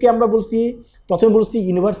 এবি গ্রুপকে আমরা বলছি, প্রথমে বলছি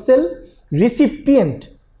ইউনিভার্সাল রিসিপিয়েন্ট,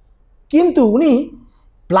 কিন্তু উনি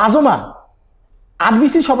প্লাজমা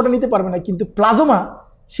আরবিসি সবটা নিতে পারবে না, কিন্তু প্লাজমা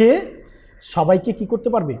সে সবাইকে কি করতে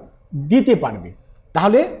পারবে, দিতে পারবে।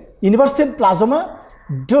 তাহলে ইউনিভার্সাল প্লাজমা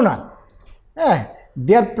ডোনার, হ্যাঁ,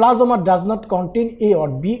 their plasma does not contain A or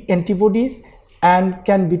B antibodies and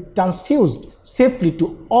can be transfused safely to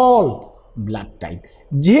all blood type।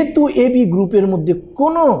 যেহেতু এবি গ্রুপের মধ্যে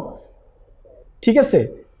কোনো, ঠিক আছে,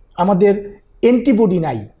 আমাদের অ্যান্টিবডি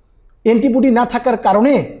নাই, অ্যান্টিবডি না থাকার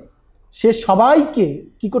কারণে সে সবাইকে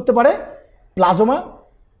কি করতে পারে, প্লাজমা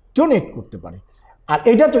ডোনেট করতে পারে। আর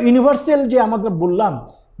এটা তো ইউনিভার্সাল, যে আমরা বললাম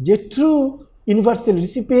যে true universal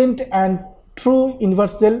recipient and true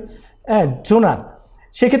universal donor.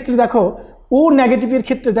 সেক্ষেত্রে দেখো ও নেগেটিভের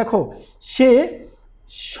ক্ষেত্রে দেখো সে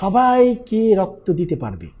সবাইকে রক্ত দিতে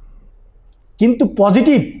পারবে, কিন্তু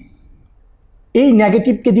পজিটিভ এই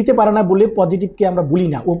নেগেটিভকে দিতে পারে না বলে পজিটিভকে আমরা বলি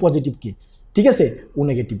না ও পজিটিভকে, ঠিক আছে, ও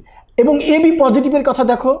নেগেটিভ। এবং এবি পজিটিভের কথা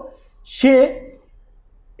দেখো, সে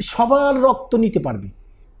সবার রক্ত নিতে পারবে,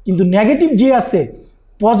 কিন্তু নেগেটিভ যে আছে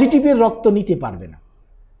পজিটিভের রক্ত নিতে পারবে না।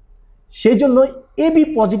 সেই জন্য এবি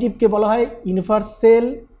পজিটিভকে বলা হয় ইউনিভার্সাল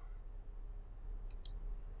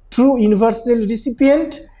ট্রু ইউনিভার্সাল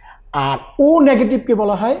রিসিপিয়েন্ট, আর ও নেগেটিভকে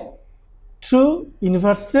বলা হয় ট্রু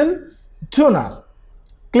ইউনিভার্সাল ডোনার।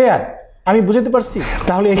 ক্লিয়ার? আমি বুঝাতে পারছি?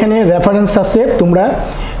 তাহলে এখানে রেফারেন্স আছে, তোমরা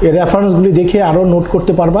এই রেফারেন্সগুলি দেখে আরও নোট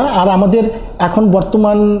করতে পারবা। আর আমাদের এখন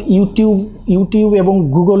বর্তমান ইউটিউব এবং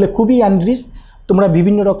গুগলে খুবই আনরিচ, তোমরা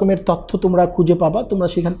বিভিন্ন রকমের তথ্য তোমরা খুঁজে পাবা, তোমরা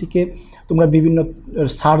সেখান থেকে তোমরা বিভিন্ন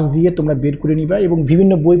সার্চ দিয়ে তোমরা বের করে নিবা এবং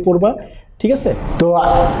বিভিন্ন বই পড়বা, ঠিক আছে? তো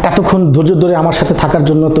এতক্ষণ ধৈর্য ধরে আমার সাথে থাকার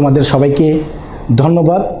জন্য তোমাদের সবাইকে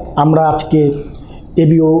ধন্যবাদ। আমরা আজকে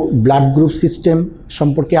এবিও ব্লাড গ্রুপ সিস্টেম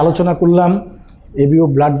সম্পর্কে আলোচনা করলাম। এবিও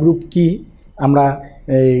ব্লাড গ্রুপ কি, আমরা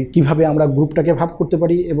কিভাবে আমরা গ্রুপটাকে ভাগ করতে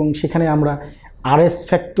পারি, এবং সেখানে আমরা আরএস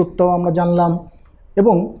ফ্যাক্টরটাও আমরা জানলাম,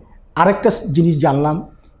 এবং আরেকটা জিনিস জানলাম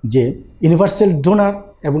যে ইউনিভার্সাল ডোনার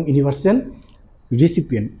এবং ইউনিভার্সাল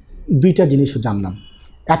রিসিপিয়েন্ট, দুইটা জিনিসও জানলাম।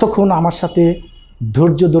 এতক্ষণ আমার সাথে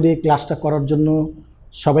ধৈর্য ধরে ক্লাসটা করার জন্য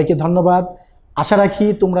সবাইকে ধন্যবাদ। আশা রাখি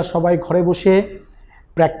তোমরা সবাই ঘরে বসে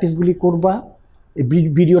প্র্যাকটিসগুলি করবা,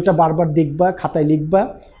 ভিডিওটা বারবার দেখবা, খাতায় লিখবা,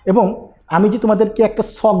 এবং আমি যে তোমাদেরকে একটা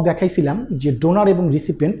ছক দেখাইছিলাম যে ডোনার এবং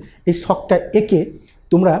রিসিপিয়েন্ট, এই ছকটা এঁকে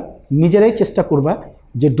তোমরা নিজেরাই চেষ্টা করবা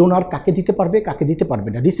যে ডোনার কাকে দিতে পারবে, কাকে দিতে পারবে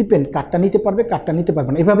না, রিসিপিয়েন্ট কারটা নিতে পারবে, কারটা নিতে পারবে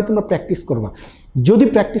না। এভাবে তোমরা প্র্যাকটিস করবা। যদি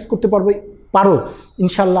প্র্যাকটিস করতে পারো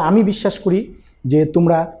ইনশাল্লাহ আমি বিশ্বাস করি যে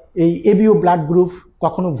তোমরা এই এবিও ব্লাড গ্রুপ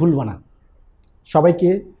কখনো ভুলবা না। সবাইকে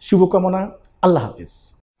শুভকামনা। আল্লাহ হাফেজ।